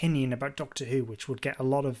one opinion about Doctor Who which would get a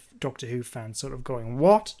lot of Doctor Who fans sort of going,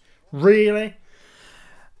 what? Really?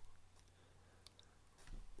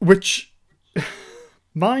 Which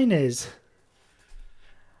mine is,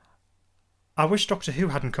 I wish Doctor Who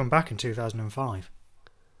hadn't come back in 2005.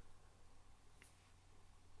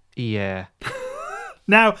 Yeah.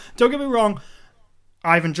 Now, don't get me wrong,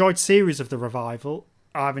 I've enjoyed series of the revival.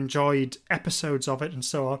 I've enjoyed episodes of it and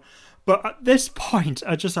so on. But at this point,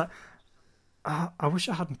 I just I wish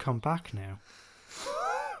I hadn't come back now.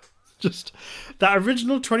 Just that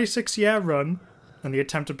original 26-year run and the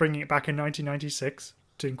attempt of bringing it back in 1996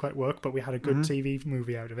 didn't quite work, but we had a good TV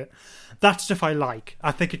movie out of it. That stuff I like.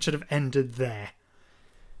 I think it should have ended there.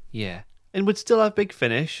 Yeah. And we'd still have Big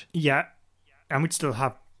Finish. Yeah. And we'd still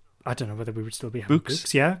have, I don't know whether we would still be having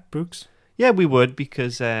books. Yeah, books. Yeah, we would,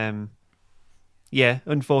 because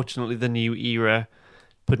unfortunately the new era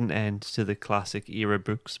put an end to the classic era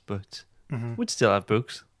books, but we'd still have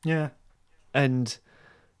books. Yeah. And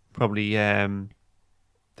probably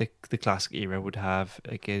the classic era would have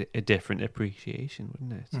a different appreciation,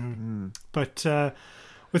 wouldn't it? Mm-hmm. But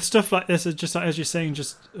with stuff like this, it's just like, as you're saying,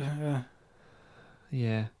 just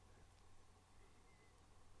yeah.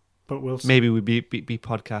 but we'll see. Maybe we'd be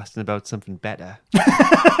podcasting about something better.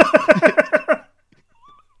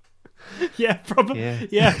 Yeah, probably.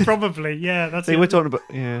 Yeah, probably. Yeah, that's See, it. we're talking about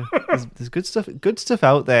there's good stuff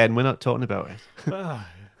out there, and we're not talking about it.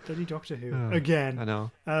 Bloody Doctor Who again. I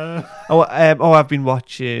know. Uh, I've been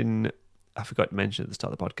watching. I forgot to mention at the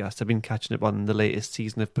start of the podcast. I've been catching up on the latest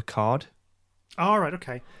season of Picard. all right.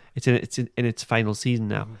 Okay. It's in its final season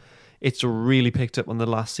now. It's really picked up on the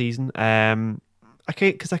last season. I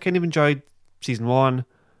kind of enjoyed season 1.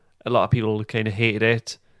 A lot of people kind of hated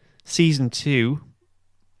it. Season 2,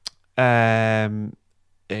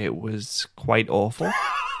 it was quite awful.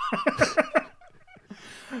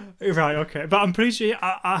 Right. Okay. But I'm pretty sure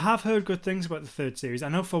I have heard good things about the third series. I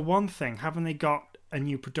know for one thing, haven't they got a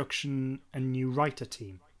new production, a new writer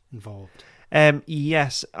team involved?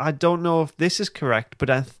 Yes, I don't know if this is correct, but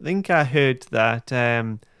I think I heard that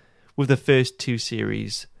with the first 2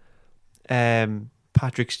 series,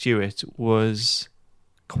 Patrick Stewart was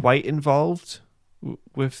quite involved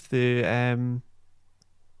with the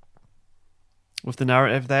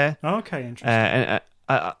narrative there. Okay, interesting. And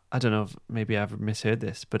I don't know if maybe I've misheard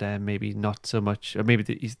this, but maybe not so much, or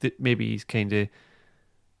maybe he's kind of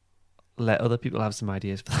let other people have some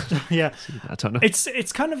ideas for that. Yeah, I don't know.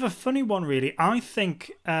 It's kind of a funny one, really. I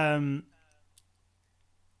think,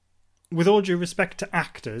 with all due respect to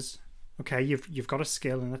actors, okay, you've got a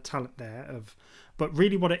skill and a talent there, but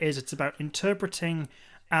really what it is, it's about interpreting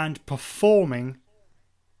and performing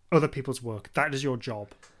other people's work. That is your job,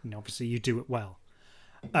 and obviously you do it well.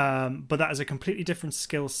 But that is a completely different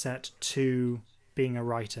skill set to being a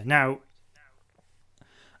writer. Now,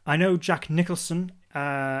 I know Jack Nicholson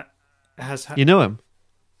has had... You know him?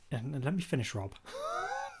 Let me finish, Rob.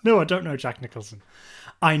 No, I don't know Jack Nicholson.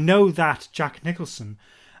 I know that Jack Nicholson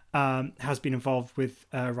has been involved with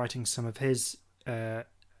writing some of his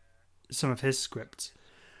scripts.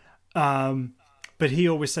 But he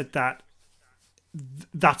always said that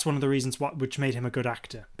that's one of the reasons which made him a good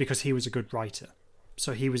actor, because he was a good writer.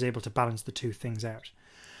 So he was able to balance the two things out.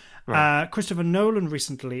 Right. Christopher Nolan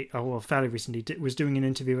fairly recently, was doing an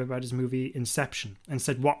interview about his movie Inception and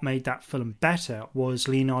said what made that film better was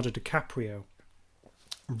Leonardo DiCaprio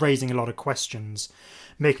raising a lot of questions,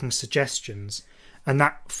 making suggestions, and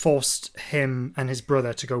that forced him and his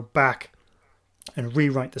brother to go back and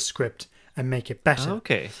rewrite the script and make it better.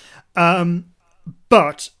 Okay.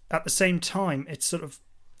 But at the same time, it's sort of...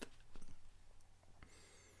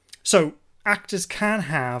 So actors can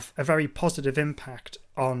have a very positive impact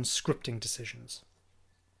on scripting decisions,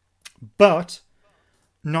 but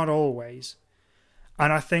not always.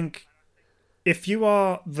 And I think if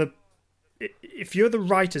you're the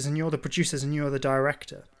writers and you're the producers and you're the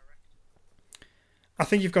director, I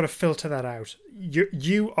think you've got to filter that out.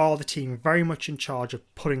 You are the team very much in charge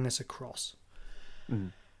of putting this across.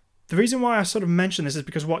 The reason why I sort of mention this is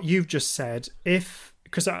because what you've just said,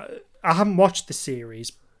 because I haven't watched the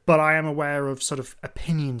series, but I am aware of sort of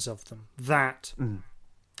opinions of them, that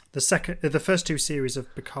the first 2 series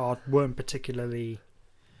of Picard weren't particularly...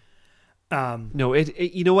 No, it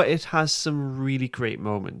you know what? It has some really great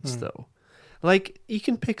moments, though. Like, you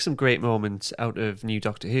can pick some great moments out of New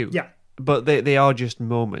Doctor Who. Yeah. But they are just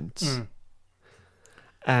moments.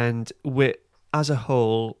 And as a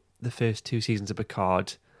whole, the first 2 seasons of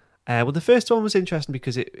Picard... well, the first one was interesting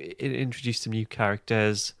because it introduced some new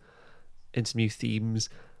characters and some new themes.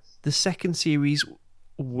 The second series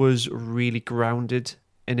was really grounded,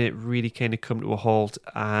 and it really kind of come to a halt,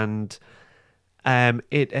 and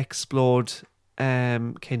it explored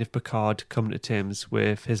kind of Picard coming to terms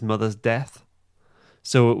with his mother's death.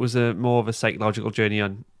 So it was more of a psychological journey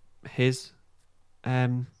on his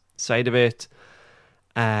side of it,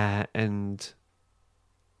 and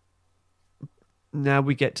now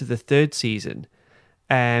we get to the third season.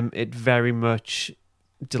 It very much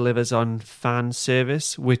delivers on fan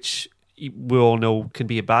service, which we all know can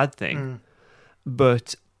be a bad thing.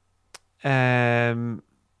 But no,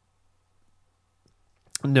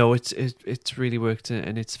 it's really worked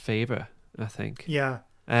in its favour, I think. Yeah.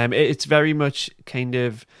 It's very much kind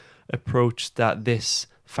of approached that this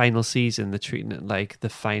final season, they're treating it like the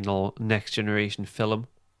final Next Generation film.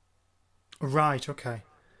 Right, okay.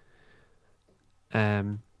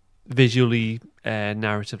 Visually,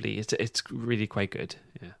 narratively, it's really quite good.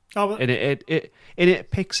 Yeah. Oh, well, and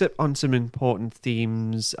it picks up on some important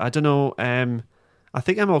themes. I don't know. I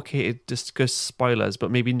think I'm okay to discuss spoilers,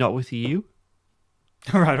 but maybe not with you.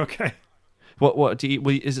 All right. Okay. What do you?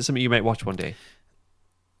 Is it something you might watch one day?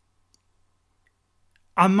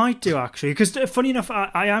 I might do, actually, because funny enough,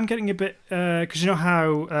 I am getting a bit because you know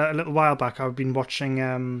how a little while back I've been watching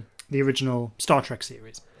the original Star Trek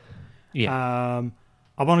series. Yeah.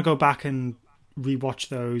 I want to go back and rewatch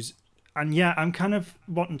those. And yeah, I'm kind of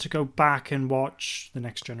wanting to go back and watch The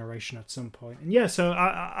Next Generation at some point. And yeah, so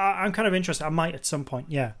I'm kind of interested. I might at some point.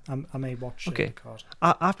 Yeah, I may watch. Picard.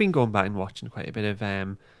 I've been going back and watching quite a bit of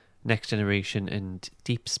Next Generation and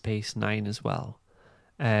Deep Space Nine as well.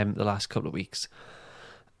 The last couple of weeks.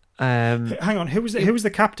 Hang on, who was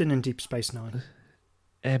the captain in Deep Space Nine?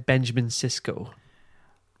 Benjamin Sisko.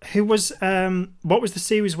 Who was what was the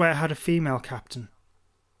series where it had a female captain?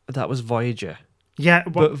 That was Voyager. Yeah,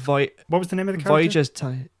 what was the name of the character? Voyager's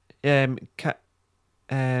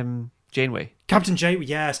Janeway. Captain Janeway,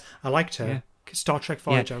 yes. I liked her. Yeah. Star Trek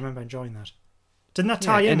Voyager, I remember enjoying that. Didn't that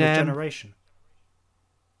tie in with Generation?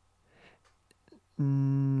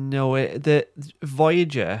 No, the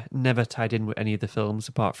Voyager never tied in with any of the films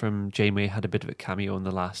apart from Janeway had a bit of a cameo in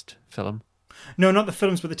the last film. No, not the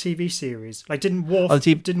films, but the TV series. Like, didn't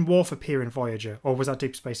Worf appear in Voyager, or was that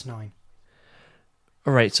Deep Space Nine?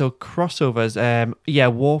 All right, so crossovers.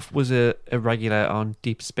 Worf was a regular on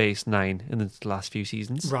Deep Space Nine in the last few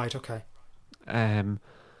seasons. Right. Okay.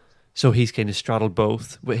 So he's kind of straddled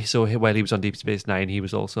both. So while he was on Deep Space Nine, he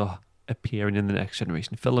was also appearing in the Next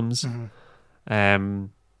Generation films. Mm-hmm.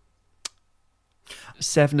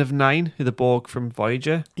 Seven of Nine, the Borg from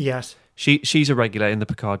Voyager. Yes. She's a regular in the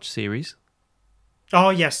Picard series. Oh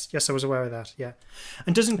yes, I was aware of that. Yeah,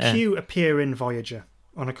 and doesn't Q appear in Voyager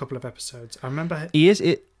on a couple of episodes? I remember he is.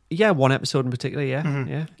 One episode in particular. Yeah, Mm-hmm.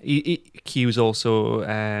 yeah. Q's also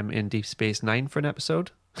in Deep Space Nine for an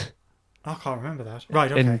episode. I can't remember that.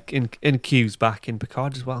 Right. Okay. In Q's back in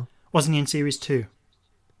Picard as well. Wasn't he in series 2?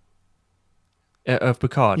 Of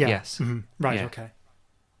Picard, yeah. yes. Mm-hmm. Right. Yeah.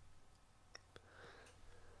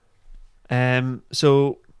 Okay.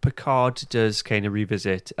 So Picard does kind of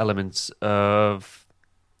revisit elements of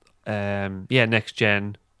Next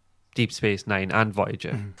Gen, Deep Space Nine, and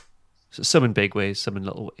Voyager. Mm-hmm. So some in big ways, some in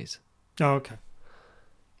little ways. Oh, okay.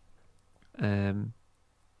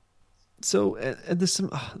 So there's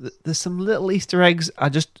some little Easter eggs I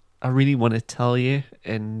really want to tell you,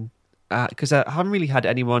 and because I haven't really had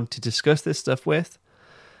anyone to discuss this stuff with.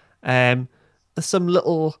 There's some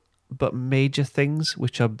little but major things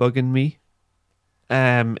which are bugging me,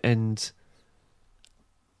 and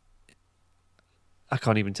I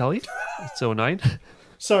can't even tell you. It's so annoying.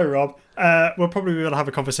 Sorry, Rob. We'll probably be able to have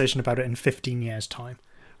a conversation about it in 15 years' time.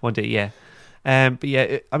 One day, yeah. But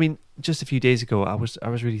yeah, I mean, just a few days ago, I was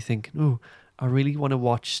really thinking, I really want to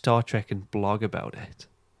watch Star Trek and blog about it.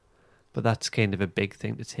 But that's kind of a big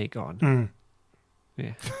thing to take on. Mm.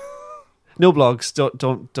 Yeah. No blogs.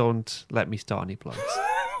 Don't let me start any blogs.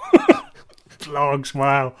 Blogs,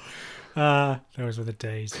 wow. Those were the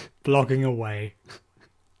days. Blogging away.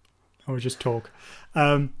 I would just talk.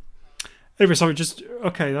 Anyway, sorry,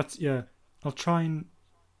 I'll try and...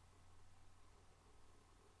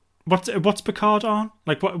 What's Picard on?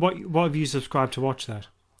 Like, what have you subscribed to watch that?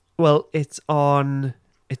 Well, it's on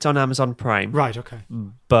Amazon Prime. Right, okay.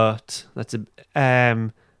 But that's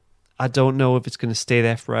I don't know if it's going to stay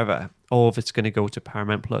there forever or if it's going to go to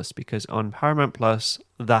Paramount Plus, because on Paramount Plus,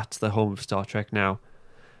 that's the home of Star Trek now.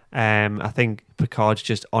 I think Picard's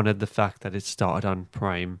just honoured the fact that it started on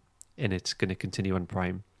Prime and it's going to continue on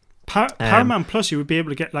Prime. Paramount Plus, you would be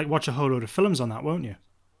able to watch a whole load of films on that, won't you?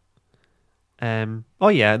 Oh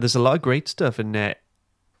yeah, there's a lot of great stuff and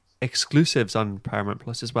exclusives on Paramount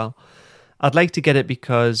Plus as well. I'd like to get it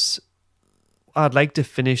because I'd like to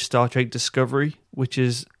finish Star Trek Discovery, which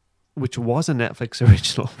was a Netflix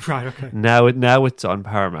original. Right, okay. Now it's on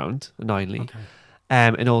Paramount, annoyingly. Okay.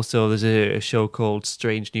 And also there's a show called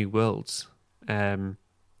Strange New Worlds,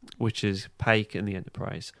 which is Pike and the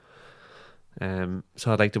Enterprise.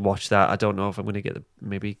 So I'd like to watch that. I don't know if I'm going to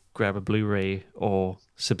maybe grab a Blu-ray or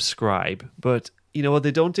subscribe. But you know what?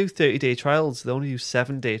 They don't do 30-day trials. They only do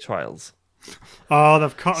 7-day trials. Oh,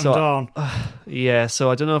 they've cut them down. Yeah,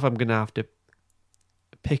 so I don't know if I'm going to have to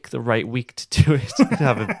pick the right week to do it and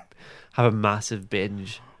have a massive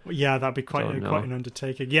binge. Yeah, that'd be quite an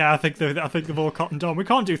undertaking. Yeah, I think they've all cut them down. We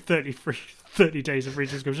can't do 30 days of free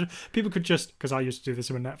subscription. People could just, because I used to do this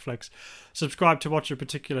with Netflix, subscribe to watch a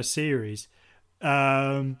particular series.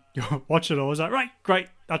 Watch it all. It's like, right, great,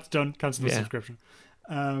 that's done. Cancel the subscription.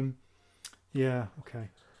 Yeah, okay.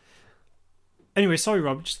 Anyway, sorry,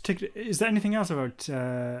 Rob. Is there anything else about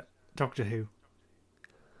Doctor Who?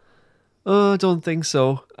 I don't think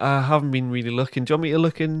so. I haven't been really looking. Do you want me to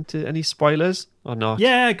look into any spoilers or not?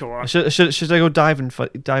 Yeah, go on. Should I go diving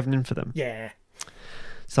in for them? Yeah.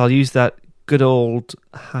 So I'll use that good old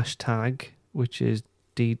hashtag, which is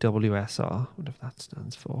DWSR, whatever that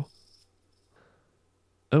stands for.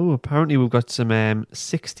 Oh, apparently we've got some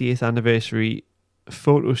 60th anniversary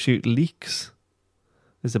photo shoot leaks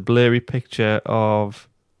There's a blurry picture of.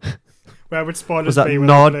 Where would spoilers Was that be with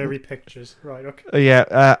Nod- blurry pictures? Right, okay.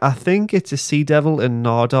 Yeah, I think it's a Sea Devil and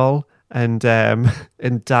Nardole and Dan.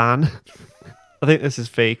 I think this is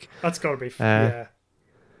fake. That's got to be... yeah.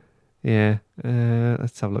 Yeah.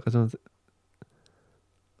 Let's have a look. I don't.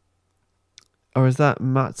 Or is that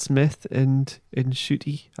Matt Smith and in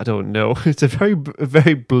Shooty? I don't know. It's a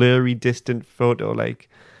very blurry, distant photo. Like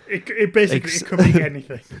it basically it could be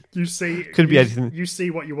anything. You see, could be anything. You see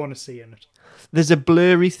what you want to see in it. There's a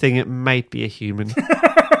blurry thing. It might be a human.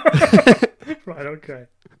 Right. Okay.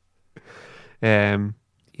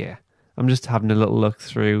 Yeah. I'm just having a little look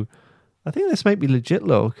through. I think this might be legit,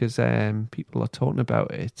 though, because people are talking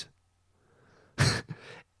about it.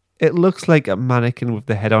 It looks like a mannequin with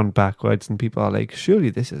the head on backwards, and people are like,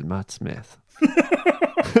 surely this is Matt Smith.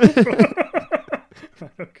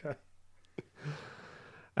 Okay.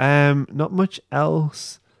 Not much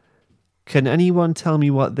else. Can anyone tell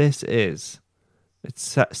me what this is?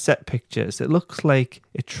 It's set pictures. It looks like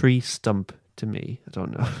a tree stump to me. I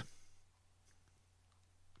don't know.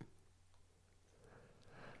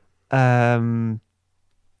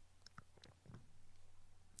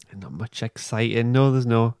 Not much exciting. No, there's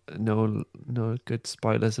no good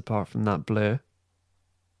spoilers apart from that blur.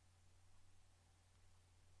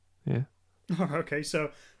 Yeah. Okay,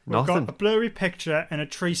 so we've Nothing. got a blurry picture and a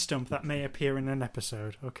tree stump that may appear in an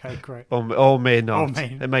episode. Okay, great. Or may not. Or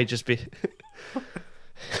may. It might just be. I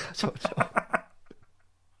don't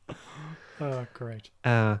know. Oh, great.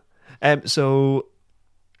 So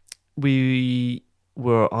we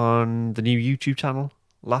were on the new YouTube channel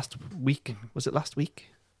last week. Was it last week?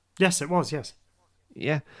 Yes, it was. Yes.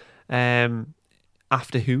 Yeah.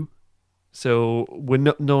 After Who. So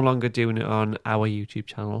we're no longer doing it on our YouTube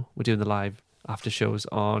channel. We're doing the live after shows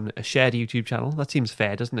on a shared YouTube channel. That seems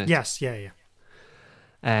fair, doesn't it? Yes. Yeah.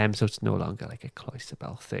 Yeah. So it's no longer like a Cloister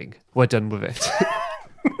Bell thing. We're done with it.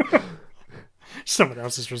 Someone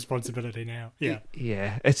else's responsibility now. Yeah.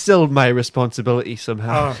 Yeah. It's still my responsibility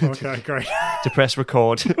somehow. Oh, okay, great. to press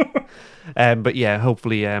record. But yeah,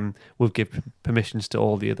 hopefully we'll give permissions to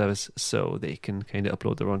all the others so they can kind of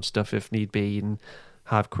upload their own stuff if need be and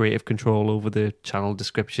have creative control over the channel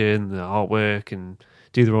description, the artwork, and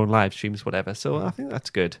do their own live streams, whatever. So I think that's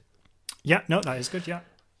good. Yeah, no, that is good, yeah.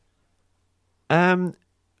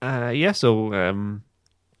 So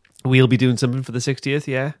we'll be doing something for the 60th,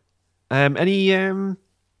 yeah.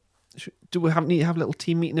 Do we need to have a little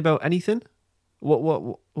team meeting about anything?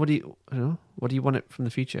 What do you what do you want it from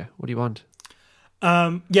the future? What do you want?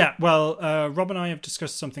 Rob and I have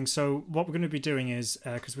discussed something. So what we're going to be doing is,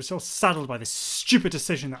 because we're still saddled by this stupid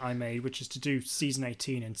decision that I made, which is to do season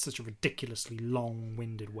 18 in such a ridiculously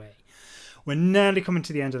long-winded way. We're nearly coming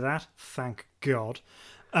to the end of that, thank God.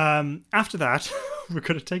 After that, we're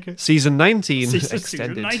going to take a... Season 19 extended.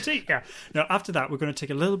 Season 19, yeah. No, after that, we're going to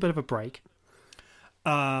take a little bit of a break.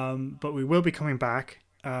 But we will be coming back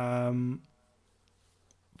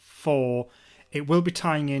for... It will be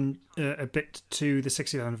tying in a bit to the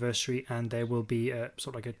 60th anniversary, and there will be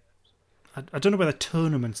sort of like a... I don't know whether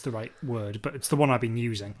tournament's the right word, but it's the one I've been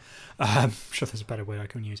using. I'm sure there's a better word I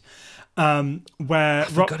can use. Where I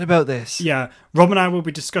forgot about this. Yeah, Rob and I will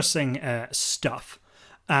be discussing stuff,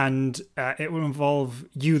 and it will involve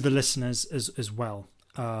you, the listeners, as well,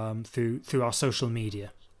 through our social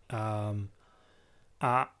media. And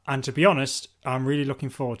to be honest, I'm really looking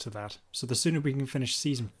forward to that. So the sooner we can finish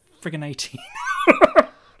season friggin' 18.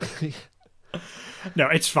 No,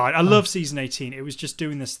 it's fine. I love season 18. It was just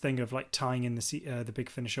doing this thing of like tying in the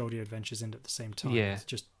Big Finish audio adventures in at the same time. Yeah, it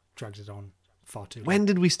just drags it on far too long. When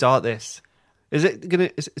did we start this? Is it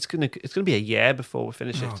gonna? It's gonna be a year before we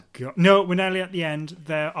finish it. God. No, we're nearly at the end.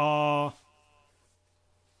 There are,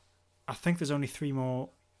 I think, there's only three more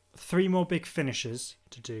big finishes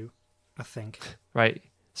to do. I think. Right,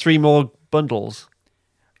 3 more bundles.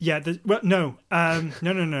 Yeah. No.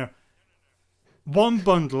 One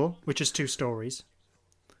bundle, which is 2 stories.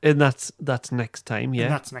 And that's next time, yeah.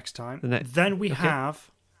 And that's next time. Then we have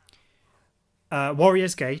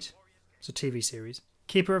Warrior's Gate, it's a TV series.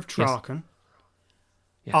 Keeper of Traken.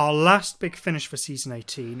 Yes. Yeah. Our last big finish for season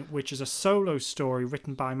 18, which is a solo story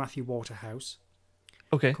written by Matthew Waterhouse.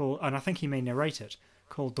 Okay. And I think he may narrate it,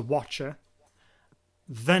 called The Watcher.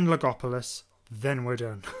 Then Logopolis. Then we're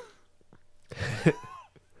done.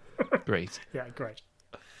 Great. Yeah, great.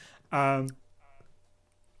 And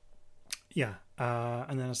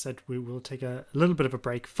then I said we will take a little bit of a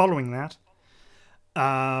break following that.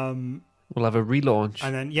 We'll have a relaunch.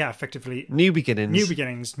 And then, effectively... New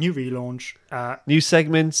beginnings, new relaunch. New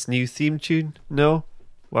segments, new theme tune. No?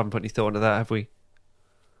 We haven't put any thought into that, have we?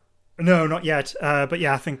 No, not yet. But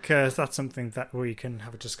yeah, I think that's something that we can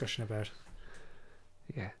have a discussion about.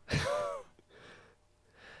 Yeah.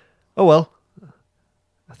 Oh well.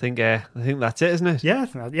 I think that's it, isn't it? Yeah,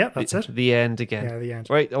 that's it. The end again. Yeah, the end.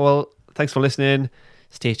 Right. Well, thanks for listening.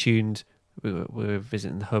 Stay tuned. We're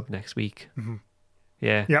visiting the hub next week. Mm-hmm.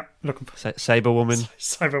 Yeah. Yeah, looking for Cyberwoman.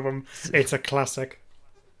 Cyberwoman. It's a classic.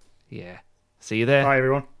 Yeah. See you there. Bye,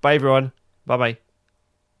 everyone. Bye, everyone. Bye-bye.